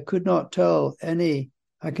I could not tell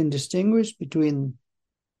I can distinguish between,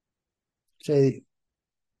 say,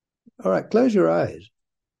 all right, close your eyes.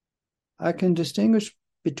 I can distinguish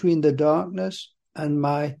between the darkness and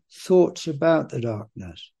my thoughts about the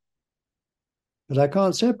darkness. But I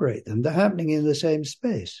can't separate them. They're happening in the same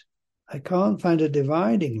space. I can't find a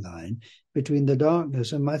dividing line between the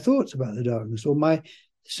darkness and my thoughts about the darkness, or my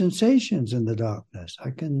sensations in the darkness.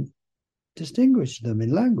 I can distinguish them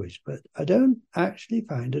in language, but I don't actually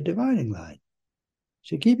find a dividing line.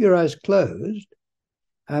 So keep your eyes closed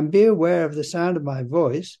and be aware of the sound of my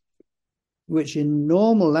voice, which in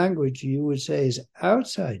normal language you would say is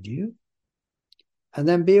outside you. And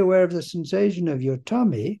then be aware of the sensation of your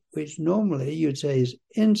tummy, which normally you'd say is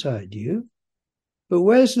inside you. But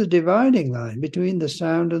where's the dividing line between the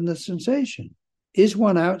sound and the sensation? Is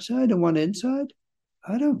one outside and one inside?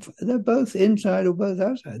 They're both inside or both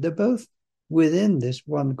outside. They're both within this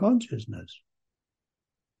one consciousness.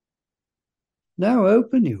 Now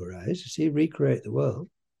open your eyes to see, recreate the world,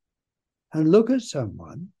 and look at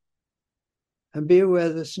someone and be aware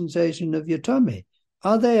of the sensation of your tummy.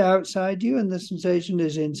 Are they outside you and the sensation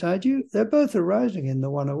is inside you? They're both arising in the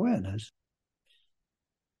one awareness.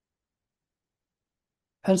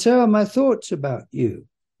 And so are my thoughts about you.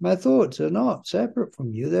 My thoughts are not separate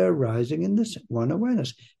from you. They're arising in this one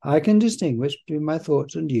awareness. I can distinguish between my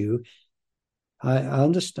thoughts and you. I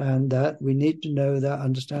understand that. We need to know that,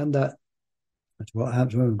 understand that. That's what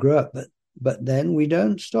happens when we grow up. But then we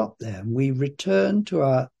don't stop there. We return to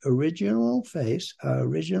our original face, our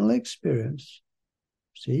original experience,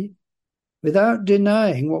 see, without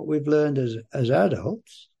denying what we've learned as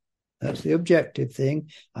adults. That's the objective thing.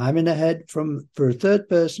 I'm in a head for a third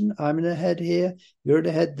person. I'm in a head here. You're in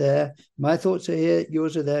a head there. My thoughts are here.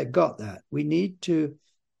 Yours are there. Got that. We need to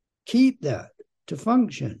keep that to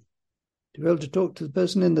function, to be able to talk to the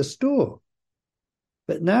person in the store.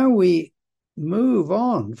 But now we move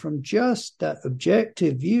on from just that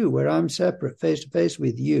objective view where I'm separate face to face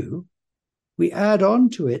with you. We add on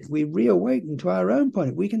to it. We reawaken to our own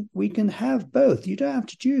point. We can have both. You don't have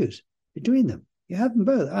to choose between them. You have them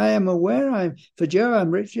both. I am aware for Joe,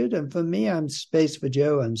 I'm Richard, and for me, I'm space for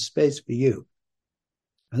Joe and space for you.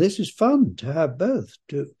 And this is fun to have both,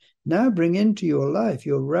 to now bring into your life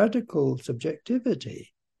your radical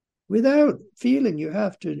subjectivity without feeling you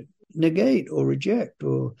have to negate or reject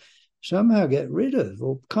or somehow get rid of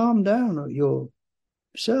or calm down your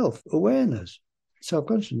self-awareness,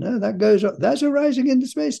 self-consciousness. No, that goes up. That's arising in the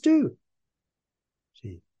space too.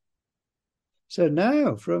 See? So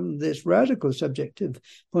now, from this radical subjective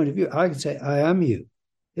point of view, I can say, I am you.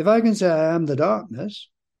 If I can say I am the darkness,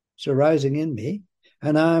 it's arising in me,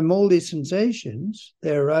 and I am all these sensations,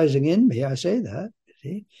 they're arising in me, I say that,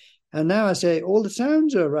 see? And now I say all the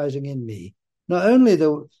sounds are arising in me. Not only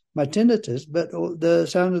my tinnitus, but the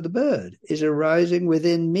sound of the bird is arising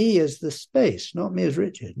within me as the space, not me as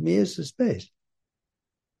Richard, me as the space.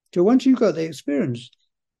 So once you've got the experience,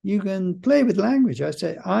 you can play with language. I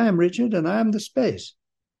say, I am Richard and I am the space.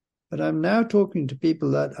 But I'm now talking to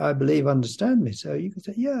people that I believe understand me. So you can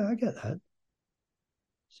say, yeah, I get that.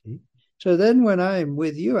 See? So then when I'm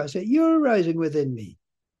with you, I say, you're arising within me.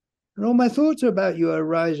 And all my thoughts about you are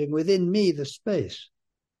arising within me, the space.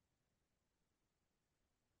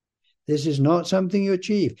 This is not something you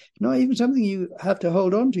achieve. Not even something you have to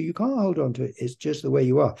hold on to. You can't hold on to it. It's just the way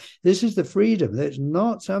you are. This is the freedom. It's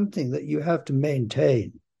not something that you have to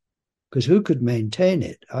maintain. Because who could maintain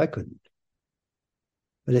it? I couldn't.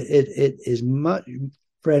 But it is much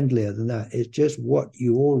friendlier than that. It's just what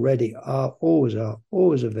you already are, always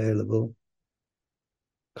available.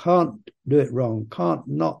 Can't do it wrong, can't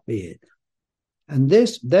not be it. And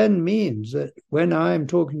this then means that when I'm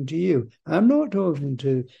talking to you, I'm not talking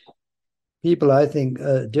to people I think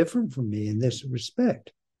are different from me in this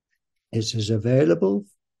respect. It's as available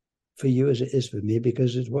for you as it is for me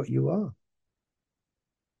because it's what you are.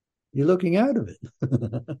 You're looking out of it.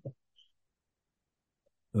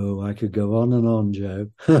 Oh, I could go on and on, Joe.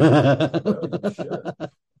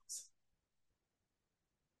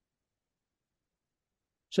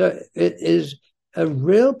 So it is a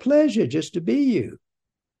real pleasure just to be you.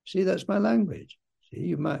 See, that's my language. See,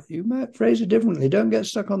 you might phrase it differently. Don't get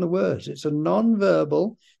stuck on the words. It's a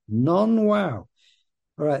non-verbal, non-wow.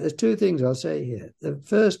 All right, there's two things I'll say here. The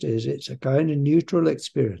first is it's a kind of neutral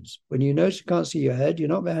experience. When you notice you can't see your head, you're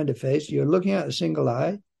not behind a face, you're looking at a single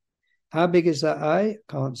eye. How big is that eye?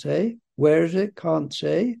 Can't say. Where is it? Can't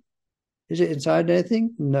say. Is it inside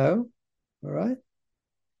anything? No. All right.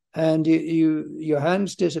 And your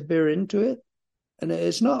hands disappear into it. And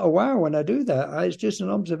it's not a wow when I do that. It's just an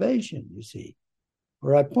observation, you see.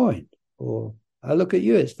 Or I point, or I look at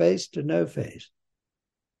you, it's face to no face.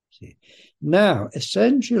 See. Now,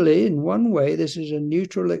 essentially, in one way, this is a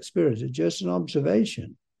neutral experience. It's just an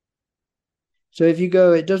observation. So if you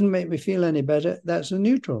go, it doesn't make me feel any better, that's a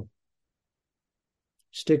neutral.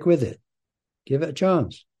 Stick with it. Give it a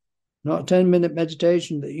chance. Not a 10-minute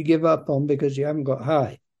meditation that you give up on because you haven't got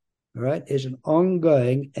high. All right? It's an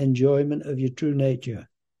ongoing enjoyment of your true nature.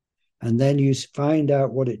 And then you find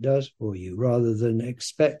out what it does for you rather than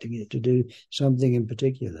expecting it to do something in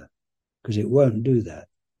particular, because it won't do that.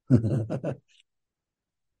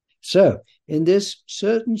 So, in this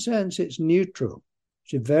certain sense, it's neutral.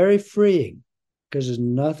 It's very freeing because there's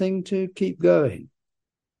nothing to keep going.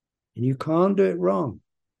 And you can't do it wrong.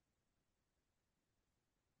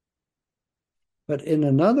 But in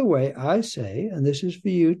another way, I say, and this is for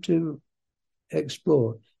you to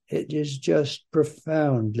explore, it is just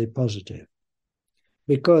profoundly positive.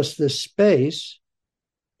 Because the space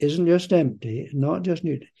isn't just empty, not just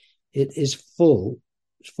neutral. It is full.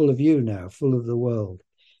 It's full of you now, full of the world.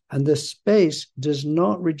 And the space does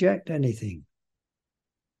not reject anything.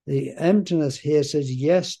 The emptiness here says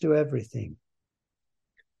yes to everything.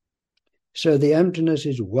 So the emptiness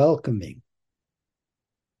is welcoming.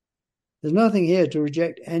 There's nothing here to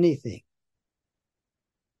reject anything,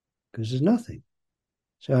 because there's nothing.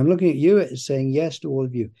 So I'm looking at you as saying yes to all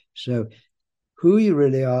of you. So who you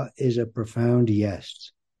really are is a profound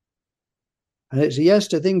yes. And it's a yes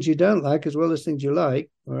to things you don't like as well as things you like,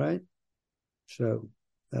 all right? So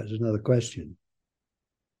that's another question.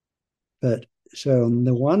 But so on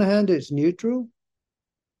the one hand, it's neutral,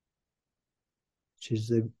 which is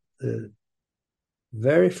the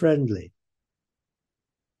very friendly,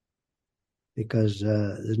 because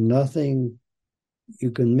there's nothing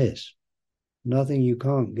you can miss, nothing you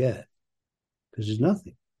can't get, because there's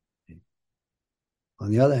nothing. On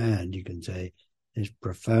the other hand, you can say it's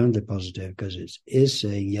profoundly positive because it is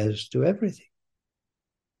saying yes to everything.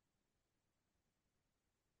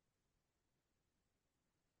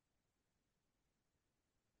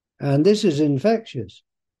 And this is infectious.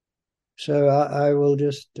 So I will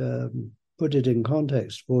just put it in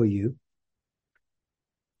context for you.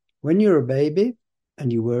 When you're a baby,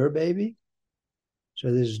 and you were a baby,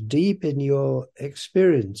 so this deep in your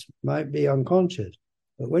experience, might be unconscious,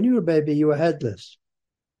 but when you were a baby, you were headless,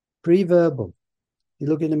 pre-verbal. You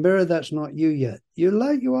look in the mirror, that's not you yet. You're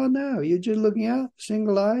like you are now. You're just looking out,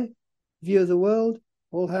 single eye, view of the world,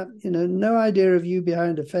 all no idea of you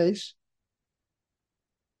behind a face.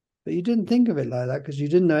 But you didn't think of it like that because you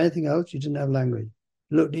didn't know anything else. You didn't have language.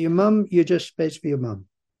 You looked at your mum, you're just space for your mum.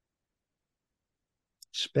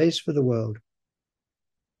 Space for the world.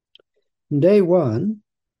 On day one,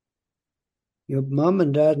 your mum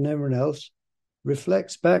and dad and everyone else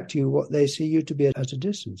reflects back to you what they see you to be at a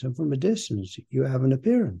distance. And from a distance, you have an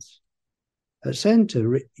appearance. At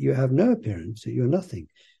center, you have no appearance, you're nothing.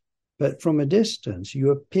 But from a distance,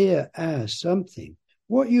 you appear as something.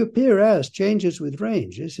 What you appear as changes with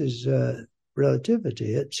range. This is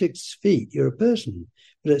relativity. At 6 feet, you're a person.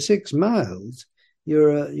 But at 6 miles,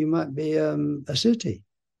 you might be a city.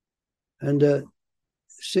 And at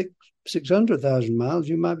 600,000 miles,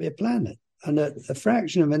 you might be a planet. And at a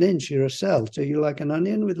fraction of an inch, you're a cell. So you're like an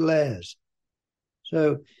onion with layers.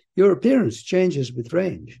 So your appearance changes with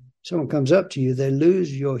range. Someone comes up to you, they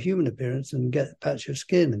lose your human appearance and get a patch of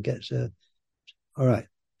skin and gets a... All right.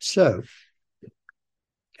 So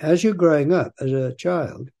as you're growing up as a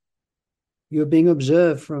child, you're being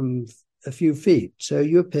observed from a few feet. So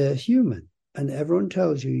you appear human and everyone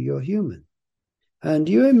tells you you're human. And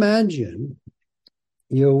you imagine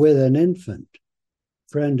you're with an infant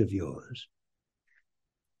friend of yours.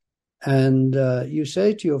 And you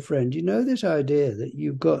say to your friend, you know this idea that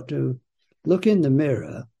you've got to look in the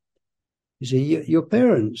mirror. You see, your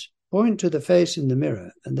parents point to the face in the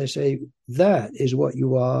mirror and they say, that is what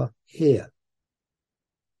you are here.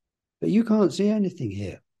 But you can't see anything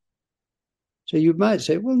here. So you might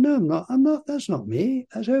say, well, no, I'm not, that's not me.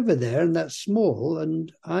 That's over there and that's small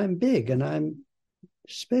and I'm big and I'm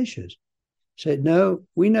spacious. Say, no,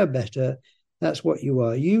 we know better. That's what you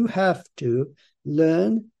are. You have to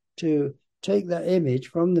learn to take that image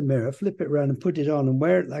from the mirror, flip it around and put it on and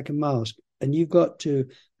wear it like a mask. And you've got to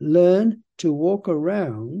learn to walk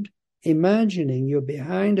around imagining you're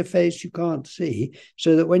behind a face you can't see,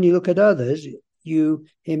 so that when you look at others, you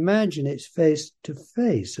imagine it's face to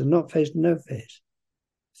face and not face to no face.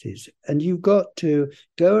 And you've got to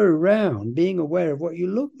go around being aware of what you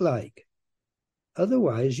look like.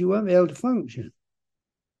 Otherwise, you won't be able to function.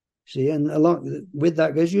 See, and along with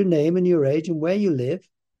that goes your name and your age and where you live.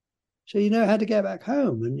 So you know how to get back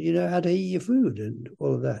home and you know how to eat your food and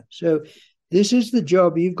all of that. So this is the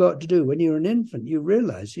job you've got to do. When you're an infant, you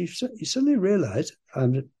suddenly realize,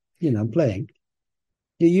 I'm playing.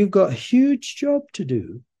 You've got a huge job to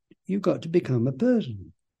do. You've got to become a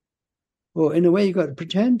person. Or in a way, you've got to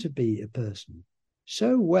pretend to be a person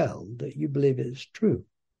so well that you believe it's true.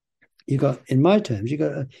 In my terms, you've got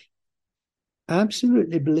to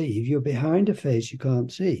absolutely believe you're behind a face you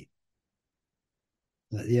can't see.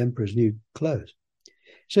 Like the emperor's new clothes.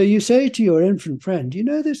 So you say to your infant friend, you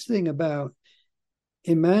know this thing about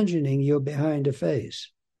imagining you're behind a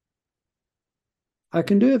face? I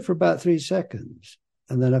can do it for about 3 seconds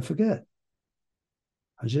and then I forget.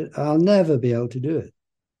 I said, I'll never be able to do it.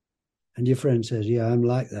 And your friend says, yeah, I'm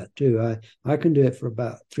like that too. I can do it for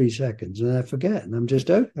about 3 seconds and then I forget and I'm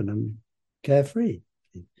just open. I'm carefree.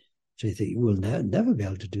 So you think, we'll never be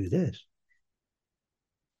able to do this.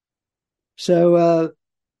 So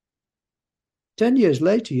 10 years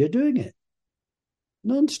later, you're doing it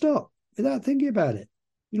non-stop without thinking about it.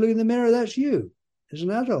 You look in the mirror, that's you. As an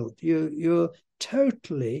adult, you're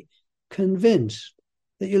totally convinced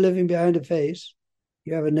that you're living behind a face.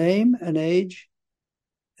 You have a name, an age,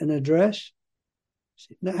 an address.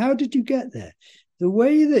 Now, how did you get there? The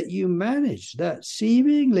way that you managed that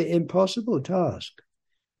seemingly impossible task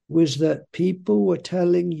was that people were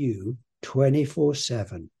telling you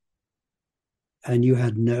 24/7, and you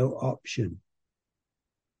had no option.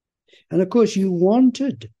 And of course, you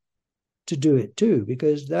wanted to do it too,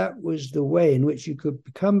 because that was the way in which you could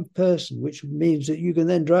become a person, which means that you can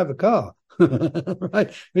then drive a car,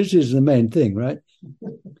 right? Which is the main thing, right?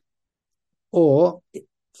 Or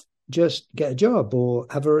just get a job or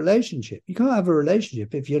have a relationship. You can't have a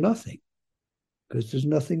relationship if you're nothing, because there's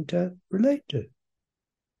nothing to relate to.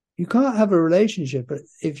 You can't have a relationship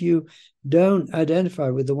if you don't identify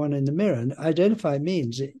with the one in the mirror. And identify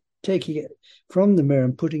means taking it from the mirror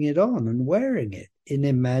and putting it on and wearing it in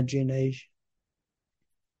imagination.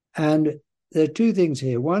 And there are 2 things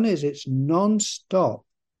here. One is it's non-stop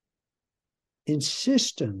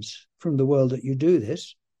insistence from the world that you do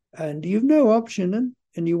this, and you've no option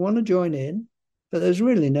and you want to join in, but there's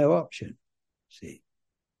really no option. See?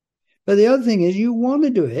 But the other thing is you want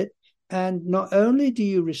to do it, and not only do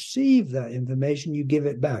you receive that information, you give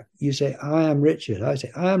it back. You say, I am Richard. I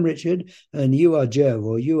say, I am Richard, and you are Joe,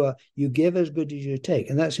 or you give as good as you take.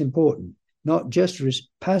 And that's important. Not just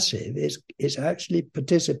passive, it's actually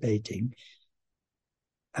participating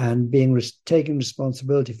and taking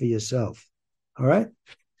responsibility for yourself. All right?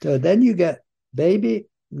 So then you get baby,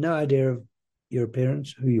 no idea of your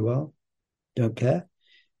appearance, who you are, don't care.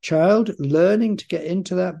 Child learning to get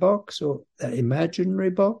into that box or that imaginary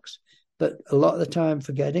box, but a lot of the time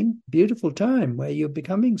forgetting. Beautiful time where you're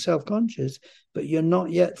becoming self-conscious, but you're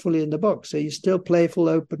not yet fully in the box. So you're still playful,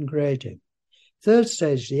 open, creative. Third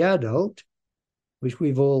stage, the adult, which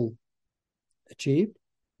we've all achieved,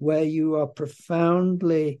 where you are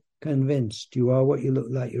profoundly convinced you are what you look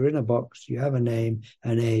like. You're in a box, you have a name,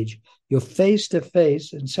 an age, you're face to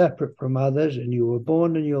face and separate from others, and you were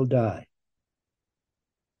born and you'll die.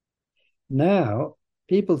 Now,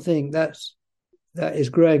 people think that is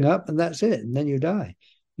growing up and that's it, and then you die.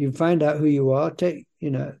 You find out who you are, take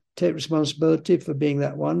responsibility for being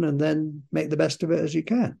that one, and then make the best of it as you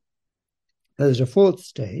can. Now, there's a fourth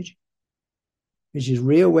stage, which is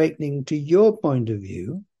reawakening to your point of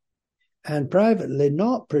view, and privately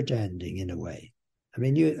not pretending in a way. I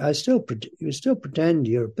mean, you still pretend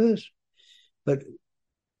you're a person, but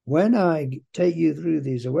when I take you through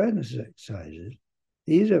these awareness exercises,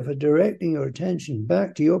 these are for directing your attention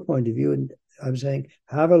back to your point of view, and I'm saying,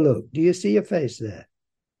 have a look. Do you see your face there?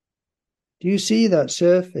 Do you see that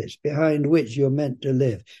surface behind which you're meant to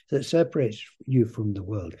live that separates you from the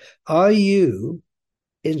world? Are you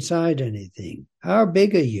inside anything? How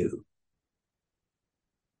big are you?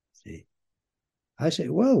 See, I say,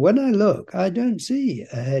 well, when I look, I don't see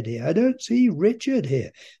a head here. I don't see Richard here.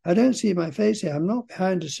 I don't see my face here. I'm not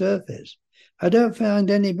behind a surface. I don't find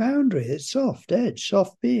any boundary. It's soft edge,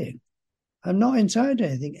 soft being. I'm not inside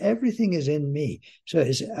anything. Everything is in me. So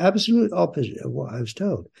it's absolute opposite of what I was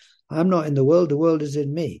told. I'm not in the world is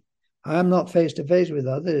in me. I'm not face to face with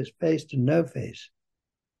others, it's face to no face.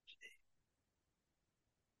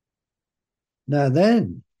 Now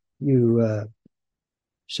then you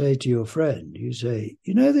say to your friend, you say,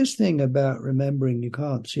 you know this thing about remembering you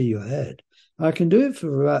can't see your head? I can do it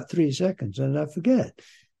for about 3 seconds and I forget.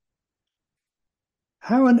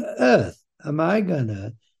 How on earth am I going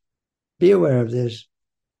to be aware of this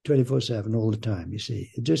 24/7 all the time? You see,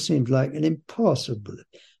 it just seems like an impossible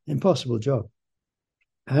job.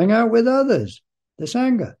 Hang out with others, the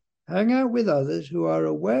Sangha. Hang out with others who are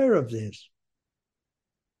aware of this,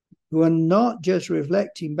 who are not just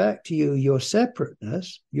reflecting back to you your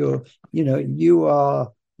separateness, you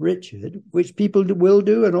are Richard, which people will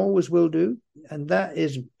do and always will do, and that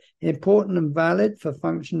is important and valid for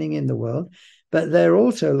functioning in the world. But they're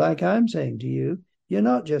also, like I'm saying to you, you're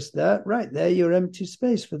not just that. Right there, you're empty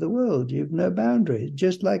space for the world. You've no boundaries,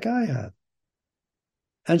 just like I have.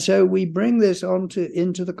 And so we bring this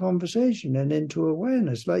into the conversation and into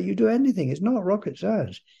awareness, like you do anything. It's not rocket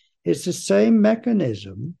science. It's the same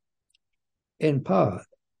mechanism, in part,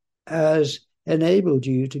 as enabled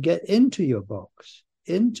you to get into your box,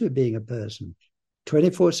 into being a person,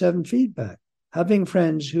 24/7 feedback, having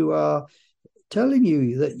friends who are telling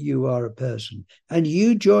you that you are a person, and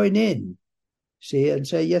you join in, see, and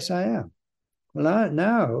say, yes, I am. Well,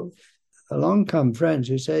 now along come friends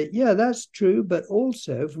who say, yeah, that's true, but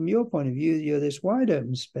also from your point of view, you're this wide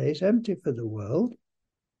open space, empty for the world,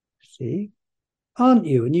 see, aren't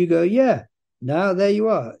you? And you go, yeah, now there you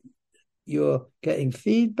are. You're getting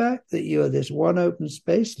feedback that you're this one open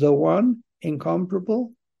space, the one,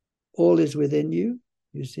 incomparable, all is within you,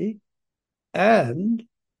 you see, and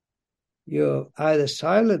you're either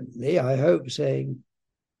silently, I hope, saying,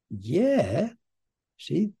 yeah,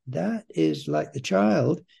 see, that is like the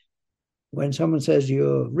child. When someone says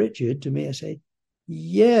you're Richard to me, I say,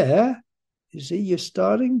 yeah, you see, you're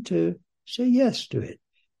starting to say yes to it.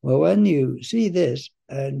 Well, when you see this,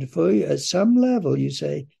 and for you, at some level, you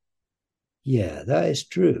say, yeah, that is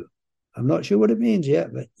true. I'm not sure what it means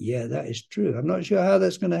yet, but yeah, that is true. I'm not sure how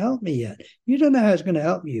that's going to help me yet. You don't know how it's going to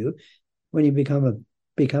help you when you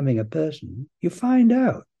becoming a person. You find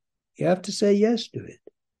out. You have to say yes to it.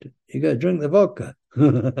 You got to drink the vodka.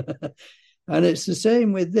 And it's the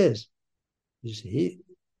same with this. You see,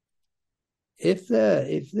 if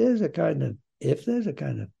there's a kind of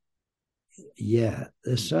yeah,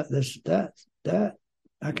 there's that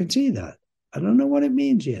I can see that. I don't know what it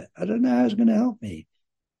means yet. I don't know how it's going to help me.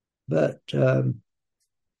 But the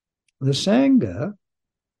Sangha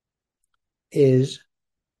is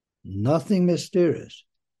nothing mysterious.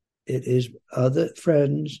 It is other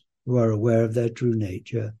friends who are aware of their true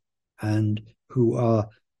nature and who are,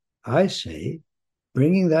 I say,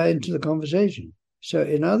 bringing that into the conversation. So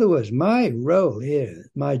in other words, my role here,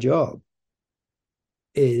 my job,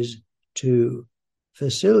 is to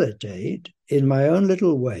facilitate in my own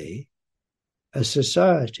little way a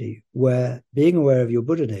society where being aware of your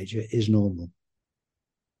Buddha nature is normal.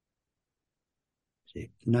 See?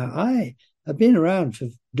 Now, I have been around for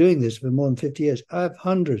doing this for more than 50 years. I have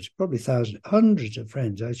hundreds, probably thousands, hundreds of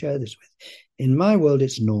friends I share this with. In my world,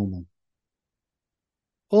 it's normal.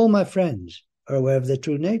 All my friends are aware of their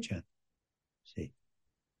true nature. See?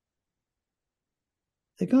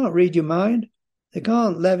 They can't read your mind. They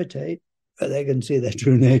can't levitate but they can see their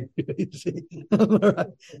true nature, you see.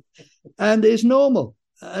 And it's normal.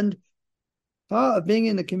 And part of being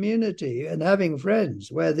in a community and having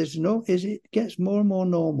friends where there's no, is it gets more and more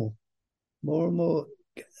normal, more and more,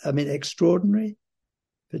 I mean, extraordinary,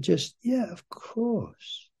 but just, yeah, of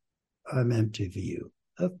course I'm empty for you.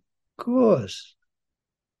 Of course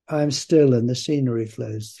I'm still and the scenery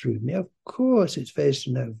flows through me. Of course it's face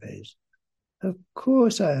to no face. Of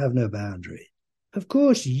course I have no boundary. Of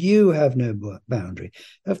course you have no boundary.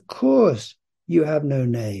 Of course you have no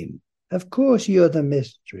name. Of course you're the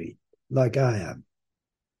mystery, like I am.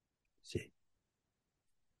 See?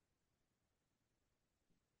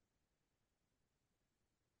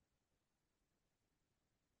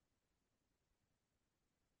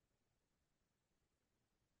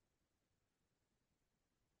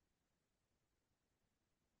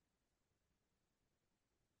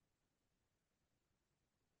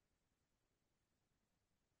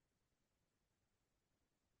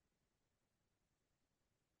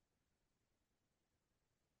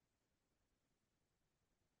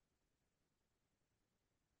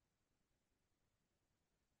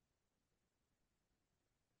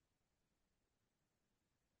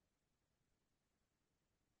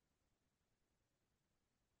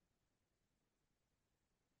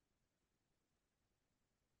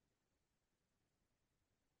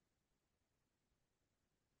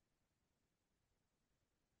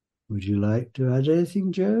 Would you like to add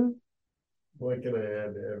anything, Joe? What can I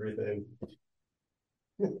add to everything?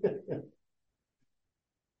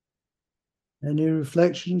 Any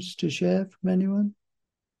reflections to share from anyone?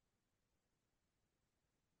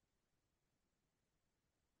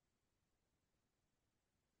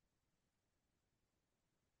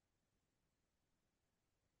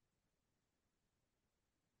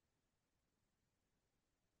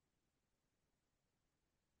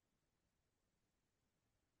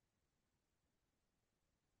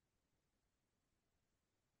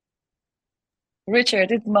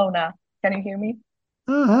 Richard, it's Mona. Can you hear me?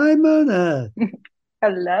 Oh, hi, Mona.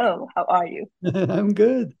 Hello, how are you? I'm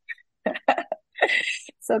good.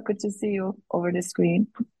 So good to see you over the screen.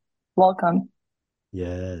 Welcome.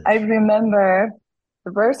 Yes. I remember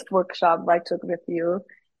the first workshop I took with you.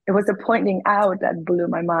 It was a pointing out that blew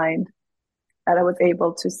my mind, that I was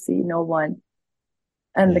able to see no one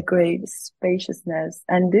and the great spaciousness.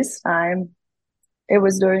 And this time, it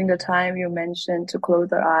was during the time you mentioned to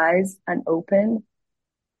close our eyes and open,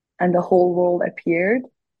 and the whole world appeared.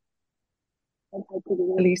 And I could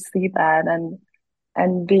really see that.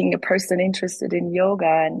 And being a person interested in yoga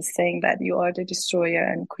and saying that you are the destroyer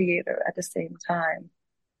and creator at the same time.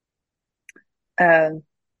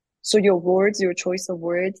 So your words, your choice of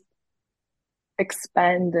words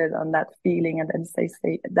expanded on that feeling and then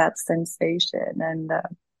that sensation. And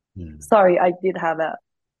sorry, I did have a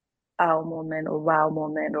ow moment or wow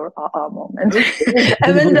moment or ah moment,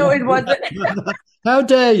 even though it wasn't. How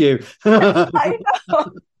dare you? I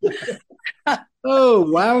know.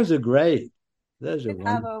 Oh, wows are great. Those are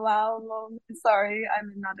have a wow moment. Sorry,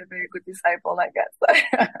 I'm not a very good disciple, I guess.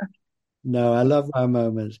 No, I love wow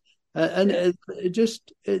moments. And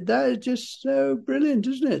that is just so brilliant,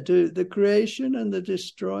 isn't it? To the creation and the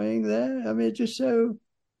destroying there. I mean, it's just so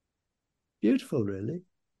beautiful, really.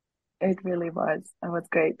 It really was. It was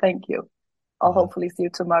great. Thank you. I'll hopefully see you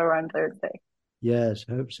tomorrow on Thursday. Yes,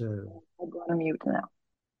 hope so. I'm going to mute now.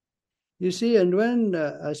 You see, and when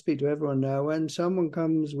I speak to everyone now, when someone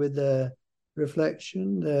comes with a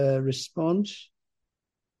reflection, their response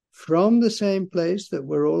from the same place that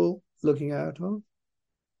we're all looking out of,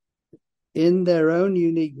 in their own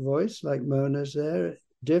unique voice, like Mona's there,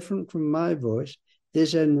 different from my voice,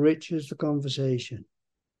 this enriches the conversation.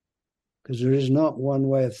 Because there is not one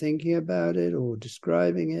way of thinking about it or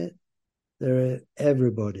describing it. There are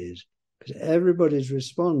everybody's. Because everybody's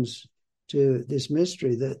response to this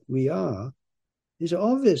mystery that we are is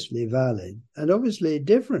obviously valid and obviously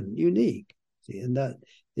different, unique. See, and that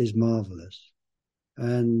is marvelous.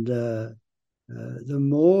 And the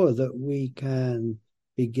more that we can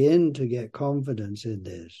begin to get confidence in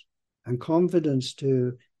this and confidence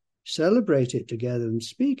to celebrate it together and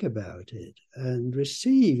speak about it and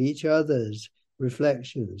receive each other's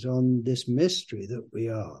reflections on this mystery that we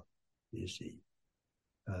are, you see,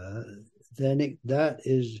 then that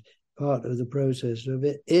is part of the process of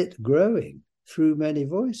it growing through many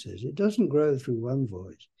voices. It doesn't grow through one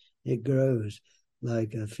voice. It grows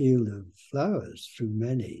like a field of flowers through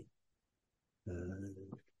many.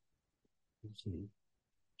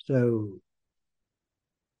 So,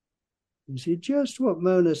 you see, just what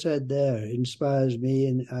Mona said there inspires me,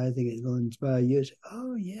 and I think it will inspire you.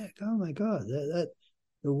 Oh, yeah, oh my God, that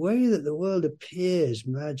the way that the world appears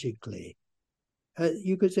magically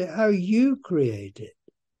you could say how you create it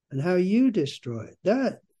and how you destroy it.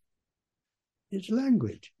 That is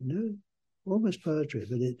language, almost poetry,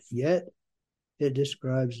 but yet it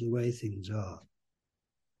describes the way things are.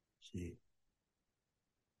 See.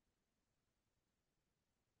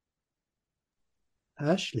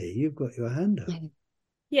 Ashley, you've got your hand up.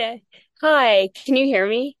 Yeah. Hi, can you hear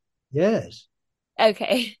me? Yes.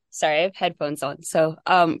 Okay. Sorry, I have headphones on. So,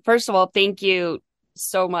 first of all, thank you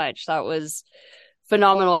so much. That was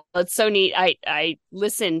phenomenal. It's so neat. I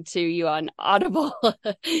listened to you on Audible,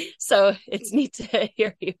 so it's neat to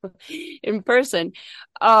hear you in person.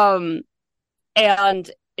 And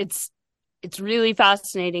it's really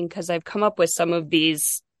fascinating because I've come up with some of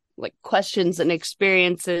these like questions and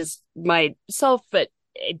experiences myself, but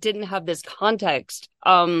it didn't have this context.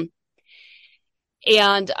 And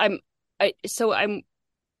I'm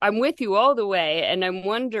with you all the way, and I'm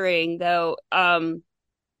wondering though, I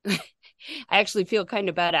actually feel kind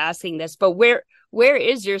of bad asking this, but where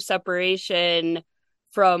is your separation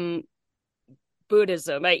from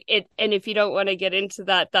Buddhism? And if you don't want to get into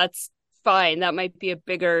that, that's fine. That might be a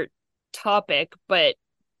bigger topic, but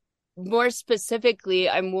more specifically,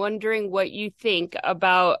 I'm wondering what you think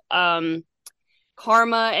about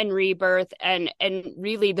karma and rebirth and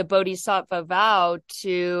really the Bodhisattva vow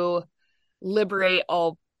to liberate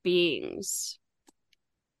all beings.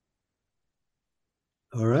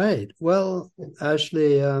 All right. Well,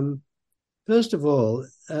 Ashley, first of all,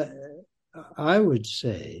 I would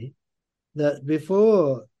say that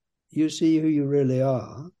before you see who you really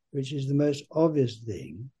are, which is the most obvious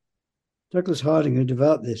thing, Douglas Harding, who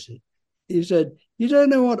developed this, he said, you don't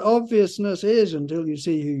know what obviousness is until you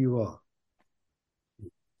see who you are.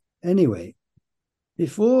 Anyway,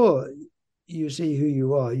 before you see who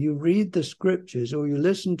you are, you read the scriptures or you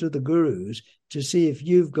listen to the gurus to see if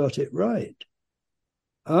you've got it right.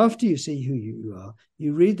 After you see who you are,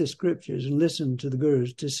 you read the scriptures and listen to the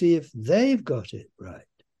gurus to see if they've got it right.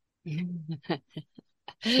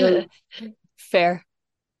 So, fair.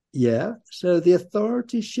 Yeah. So the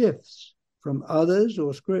authority shifts from others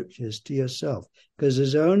or scriptures to yourself, because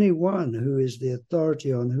there's only one who is the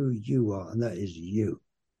authority on who you are, and that is you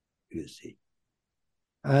see.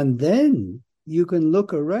 And then you can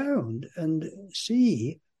look around and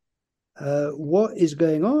see what is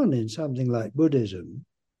going on in something like Buddhism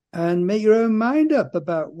and make your own mind up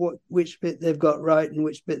about which bit they've got right and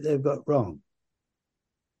which bit they've got wrong.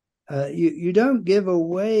 You don't give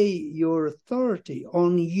away your authority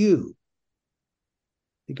on you,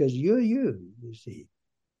 because you're you see.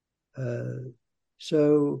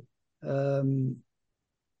 So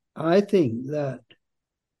I think that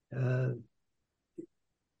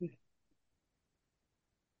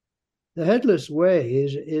the headless way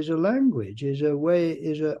is a language, is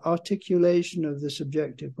an articulation of the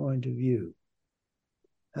subjective point of view.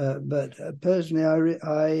 But personally,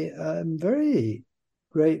 I am very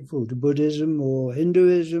grateful to Buddhism or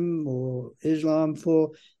Hinduism or Islam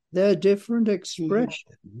for their different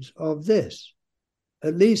expressions of this.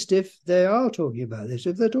 At least if they are talking about this.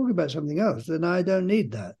 If they're talking about something else, then I don't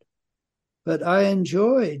need that. But I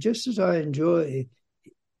enjoy, just as I enjoy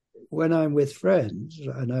when I'm with friends,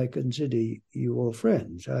 and I consider you all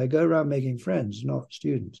friends, I go around making friends, not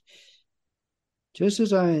students. Just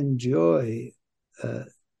as I enjoy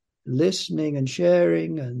listening and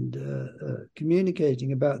sharing and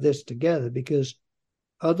communicating about this together, because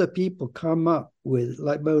other people come up with,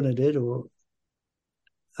 like Mona did, or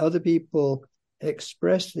other people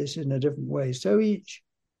express this in a different way. So each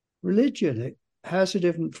religion has a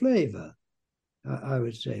different flavor, I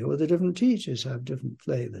would say, or the different teachers have different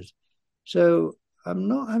flavors. So I'm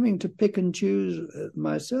not having to pick and choose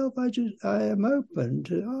myself. I am open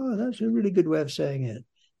to, that's a really good way of saying it.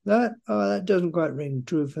 That doesn't quite ring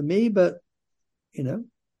true for me, but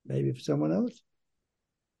maybe for someone else.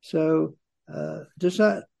 So does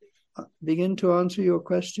that begin to answer your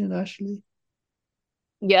question, Ashley?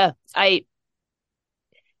 Yeah, I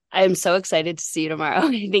am so excited to see you tomorrow.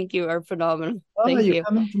 I think you are phenomenal. Thank you. You're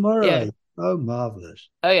coming tomorrow? Yeah. Oh, marvelous.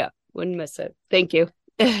 Oh yeah, wouldn't miss it. Thank you.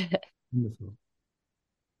 Wonderful.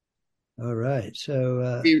 All right.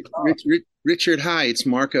 So hey, Richard, hi, it's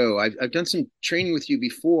Marco. I've done some training with you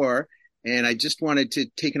before, and I just wanted to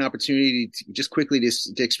take an opportunity to just quickly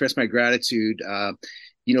to express my gratitude.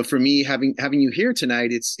 For me, having you here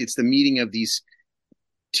tonight, it's the meeting of these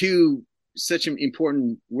two such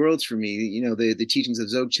important worlds for me. The teachings of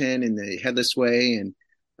Dzogchen and the Headless Way, and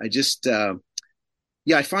I just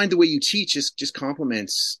I find the way you teach just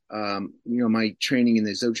complements my training in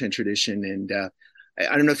the Dzogchen tradition. And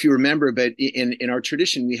I don't know if you remember, but in our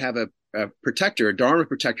tradition we have a protector, a Dharma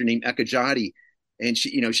protector named Ekajati, and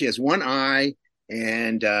she has one eye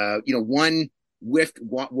and one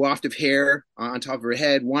waft of hair on top of her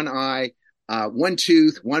head, one eye, one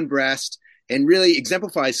tooth, one breast, and really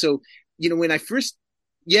exemplifies. So, when I first,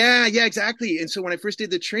 yeah, exactly. And so when I first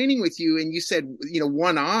did the training with you, and you said,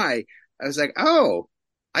 one eye, I was like, oh,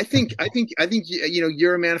 I think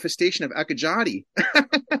you're a manifestation of Akajati.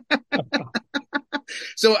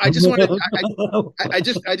 So I just wanted, I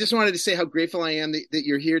just wanted to say how grateful I am that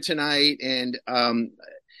you're here tonight. And,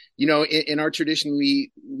 in our tradition,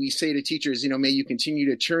 we say to teachers, may you continue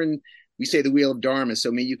to turn, we say the wheel of Dharma.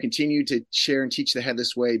 So may you continue to share and teach the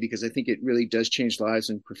headless way, because I think it really does change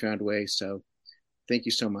lives in profound ways. So thank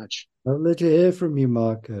you so much. Lovely to hear from you,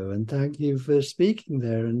 Marco, and thank you for speaking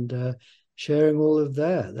there and sharing all of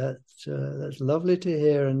that. That's lovely to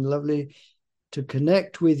hear, and lovely to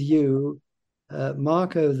connect with you,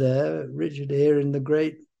 Marco there, Richard here in the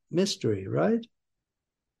Great Mystery, right?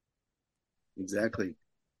 Exactly.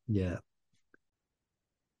 Yeah.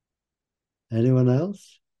 Anyone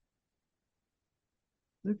else?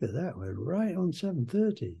 Look at that, we're right on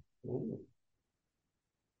 7:30.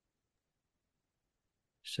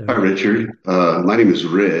 So, hi, Richard. My name is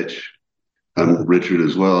Rich. I'm Richard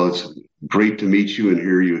as well. It's great to meet you and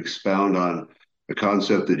hear you expound on a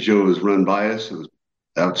concept that Joe has run by us. It was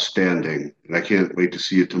outstanding, and I can't wait to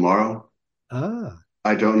see you tomorrow.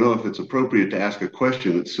 I don't know if it's appropriate to ask a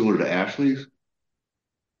question that's similar to Ashley's.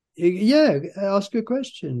 Yeah, ask a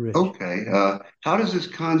question, Rich. Okay. How does this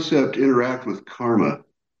concept interact with karma?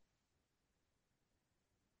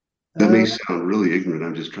 That may sound really ignorant.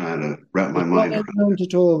 I'm just trying to wrap my mind around it. Not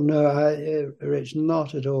at all. No, Rich,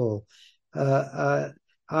 not at all.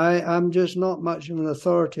 I'm just not much of an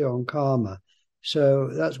authority on karma. So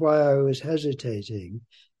that's why I was hesitating.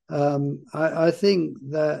 I think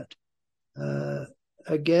that,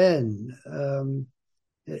 again,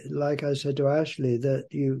 like I said to Ashley, that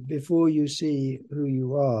before you see who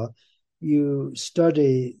you are, you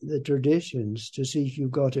study the traditions to see if you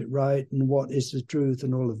got it right and what is the truth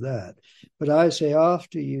and all of that. But I say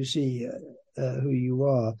after you see who you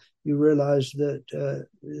are, you realize that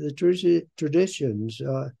the traditions,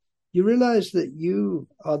 you realize that you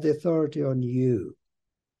are the authority on you.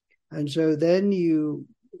 And so then you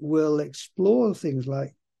will explore things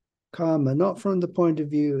like karma, not from the point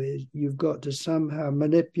of view you've got to somehow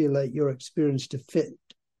manipulate your experience to fit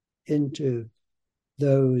into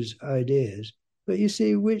those ideas, but you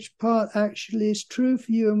see which part actually is true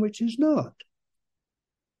for you and which is not.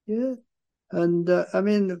 Yeah. And I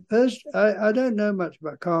mean, first, I don't know much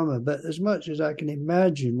about karma, but as much as I can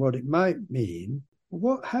imagine what it might mean,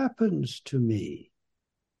 what happens to me?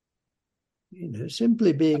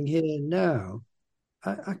 Simply being here now,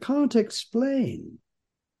 I can't explain.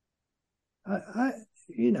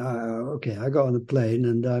 Okay, I got on a plane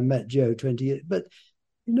and I met Joe 20 years, but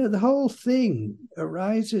the whole thing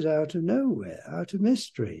arises out of nowhere, out of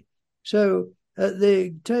mystery. So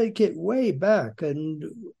they take it way back, and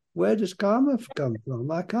where does karma come from?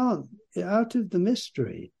 I can't, out of the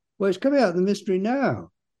mystery. Well, it's coming out of the mystery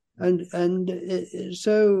now.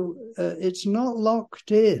 So it's not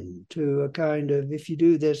locked in to a kind of, if you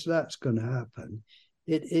do this, that's going to happen.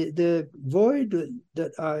 The void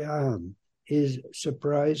that I am is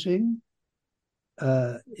surprising.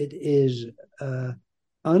 It is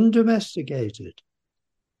undomesticated.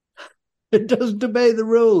 It doesn't obey the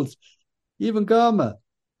rules, even karma,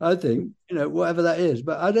 I think, whatever that is.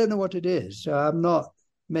 But I don't know what it is, so I'm not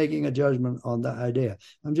making a judgment on that idea.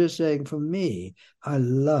 I'm just saying, for me, I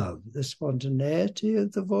love the spontaneity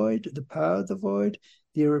of the void, the power of the void,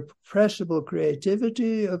 the irrepressible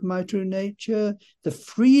creativity of my true nature, the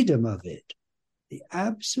freedom of it, the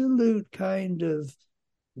absolute kind of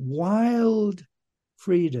wild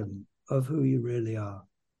freedom of who you really are.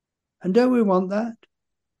 And don't we want that?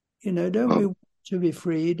 Don't we want to be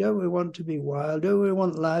free? Don't we want to be wild? Don't we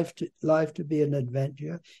want life to be an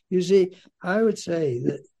adventure? You see, I would say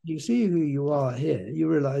that you see who you are here, you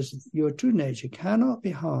realize that your true nature cannot be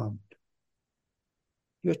harmed.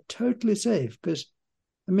 You're totally safe, because,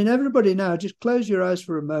 everybody now, just close your eyes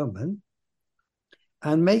for a moment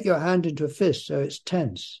and make your hand into a fist so it's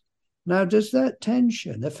tense. Now, does that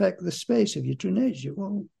tension affect the space of your true nature?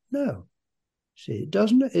 Well, no. See, it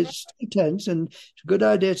doesn't. It's tense, and it's a good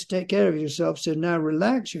idea to take care of yourself. So now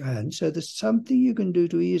relax your hand so there's something you can do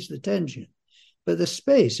to ease the tension. But the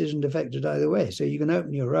space isn't affected either way, so you can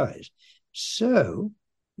open your eyes. So,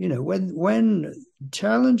 when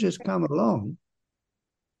challenges come along,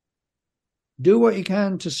 do what you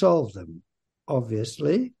can to solve them,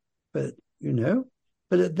 obviously, but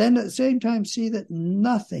then at the same time see that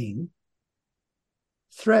nothing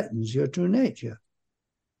threatens your true nature.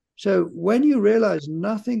 So when you realize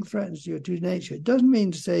nothing threatens your true nature, it doesn't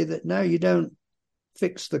mean to say that now you don't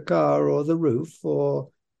fix the car or the roof or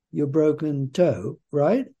your broken toe,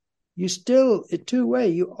 right? You still, two-way,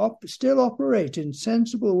 you still operate in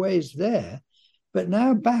sensible ways there, but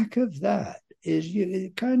now back of that is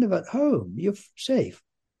you kind of at home, you're safe,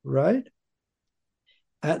 right?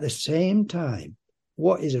 At the same time,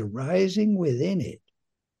 what is arising within it,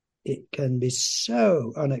 it can be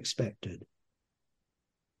so unexpected.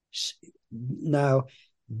 Now,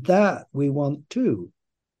 that we want too.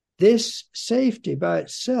 This safety by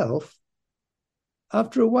itself,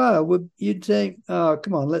 after a while, you'd think, oh,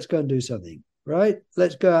 come on, let's go and do something, right?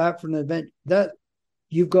 Let's go out for an event. That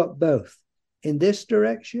you've got both. In this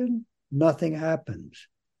direction, nothing happens.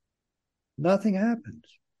 Nothing happens.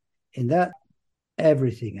 In that,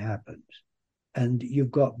 everything happens. And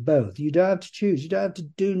you've got both. You don't have to choose. You don't have to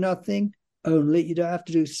do nothing only. You don't have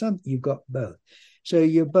to do something. You've got both. So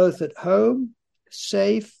you're both at home,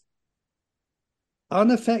 safe,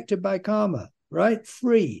 unaffected by karma, right?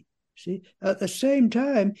 Free. See, at the same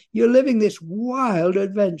time, you're living this wild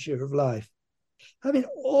adventure of life. I mean,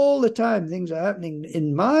 all the time things are happening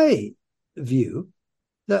in my view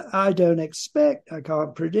that I don't expect, I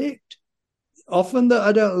can't predict, often that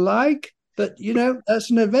I don't like, but that's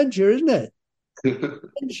an adventure, isn't it?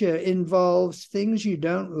 Adventure involves things you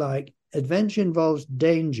don't like. Adventure involves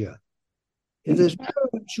danger. If there's no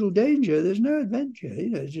actual danger, there's no adventure.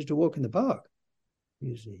 It's just a walk in the park,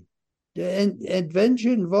 you see.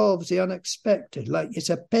 Adventure involves the unexpected, like it's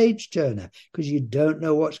a page turner because you don't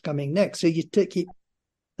know what's coming next. So you keep,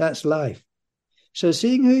 that's life. So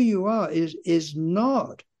seeing who you are is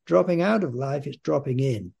not dropping out of life, it's dropping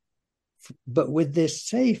in. But with this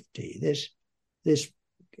safety, this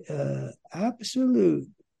absolute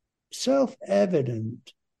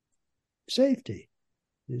self-evident safety,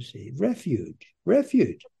 you see, refuge.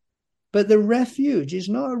 But the refuge is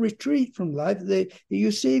not a retreat from life.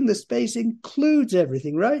 You're seeing the space includes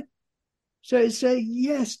everything, right? So it's saying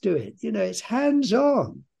yes to it. It's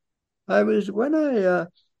hands-on. We're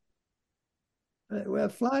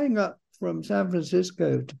flying up from San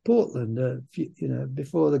Francisco to Portland,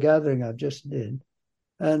 before the gathering I've just did.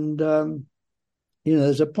 And,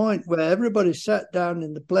 there's a point where everybody sat down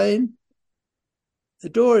in the plane, the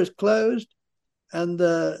door is closed, and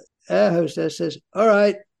the air hostess says, all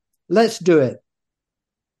right, let's do it.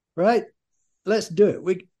 Right? Let's do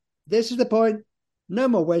it. This is the point. No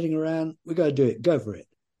more waiting around. We got to do it. Go for it.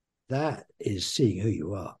 That is seeing who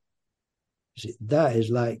you are. See, that is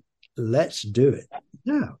like, let's do it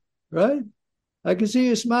now. Right? I can see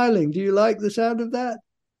you smiling. Do you like the sound of that?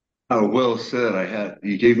 Oh, well said.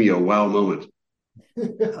 You gave me a wow moment.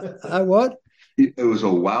 What? It was a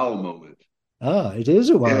wow moment. It is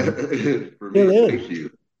a wow moment. For me, thank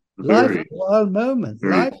you. Life is a wild moment.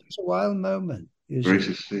 Life is a wild moment. Very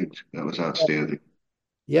succinct. That was outstanding.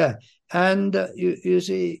 Yeah. And you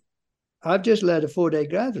see, I've just led a 4-day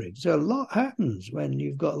gathering. So a lot happens when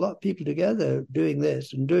you've got a lot of people together doing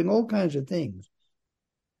this and doing all kinds of things.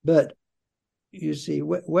 But you see,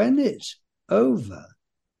 when it's over,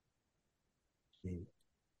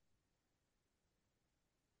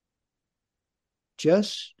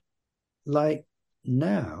 just like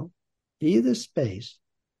now, be the space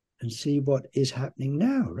and see what is happening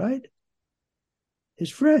now, right?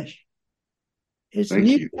 It's fresh. It's Thank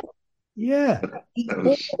new. You. Yeah,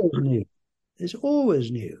 it's always new. It's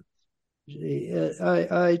always new. See,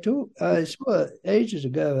 I saw ages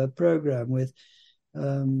ago a program with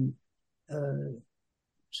what's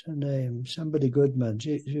her name? Somebody Goodman.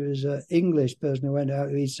 She was an English person who went out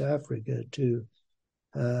to East Africa to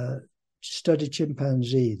study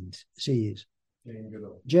chimpanzees.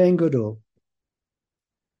 Jane Goodall.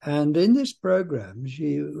 And in this program,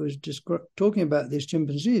 she was talking about these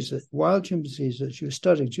chimpanzees, wild chimpanzees that she was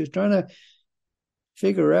studying. She was trying to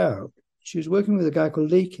figure out, she was working with a guy called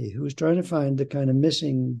Leakey, who was trying to find the kind of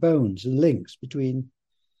missing bones and links between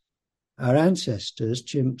our ancestors,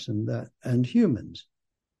 chimps and humans.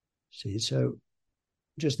 See, so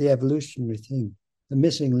just the evolutionary thing, the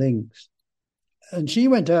missing links. And she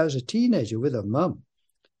went out as a teenager with her mum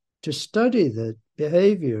to study the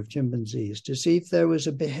behavior of chimpanzees, to see if there was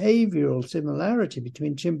a behavioral similarity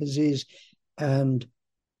between chimpanzees and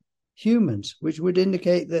humans, which would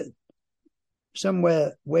indicate that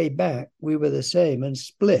somewhere way back we were the same and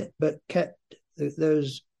split, but kept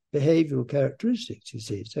those behavioral characteristics, you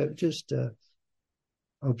see. So just an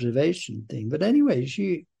observation thing. But anyway,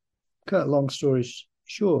 she, cut a long story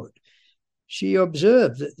short, she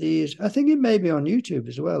observed that these, I think it may be on YouTube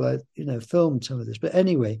as well, I filmed some of this, but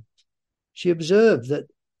anyway, she observed that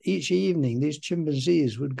each evening these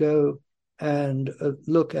chimpanzees would go and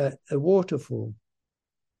look at a waterfall.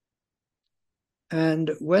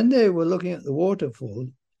 And when they were looking at the waterfall,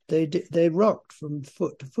 they rocked from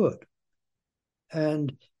foot to foot.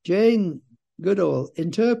 And Jane Goodall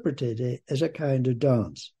interpreted it as a kind of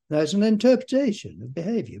dance. Now, it's an interpretation of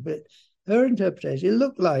behavior, but her interpretation, it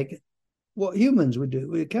looked like what humans would do.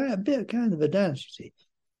 We kind of a dance, you see.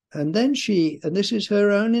 And then and this is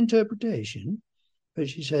her own interpretation, but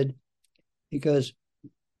she said, because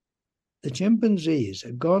the chimpanzees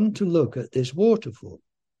had gone to look at this waterfall.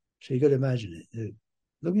 So you got to imagine it. They're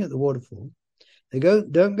looking at the waterfall. They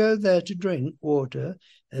don't go there to drink water.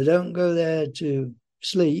 They don't go there to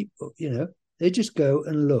sleep. They just go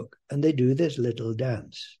and look, and they do this little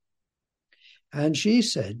dance. And she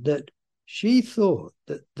said that she thought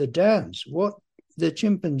that the dance, what the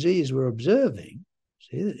chimpanzees were observing,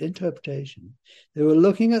 see the interpretation, they were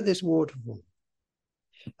looking at this waterfall,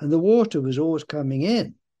 and the water was always coming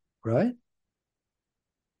in, right?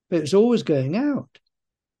 But it was always going out.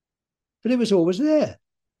 But it was always there.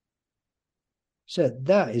 So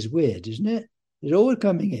that is weird, isn't it? It's always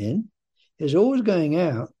coming in, it's always going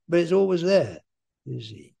out, but it's always there, you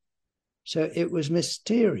see. So it was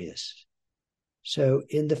mysterious. So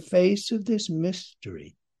in the face of this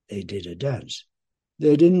mystery, they did a dance.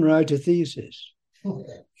 They didn't write a thesis.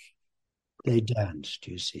 They danced,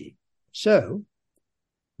 you see. So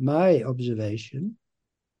my observation,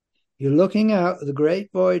 you're looking out of the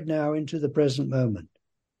great void now into the present moment.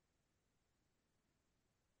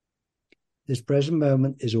 This present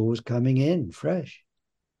moment is always coming in fresh,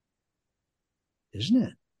 isn't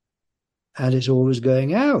it? And it's always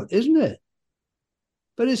going out, isn't it?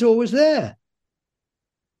 But it's always there.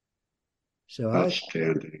 So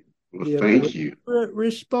outstanding. Well, thank you.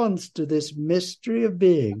 Response to this mystery of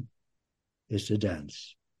being is to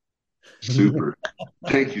dance. Super.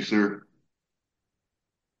 Thank you, sir.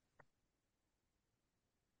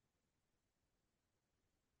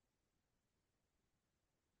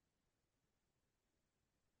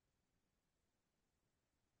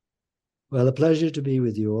 Well, a pleasure to be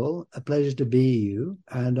with you all, a pleasure to be you,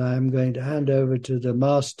 and I'm going to hand over to the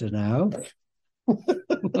master now.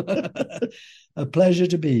 A pleasure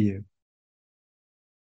to be you.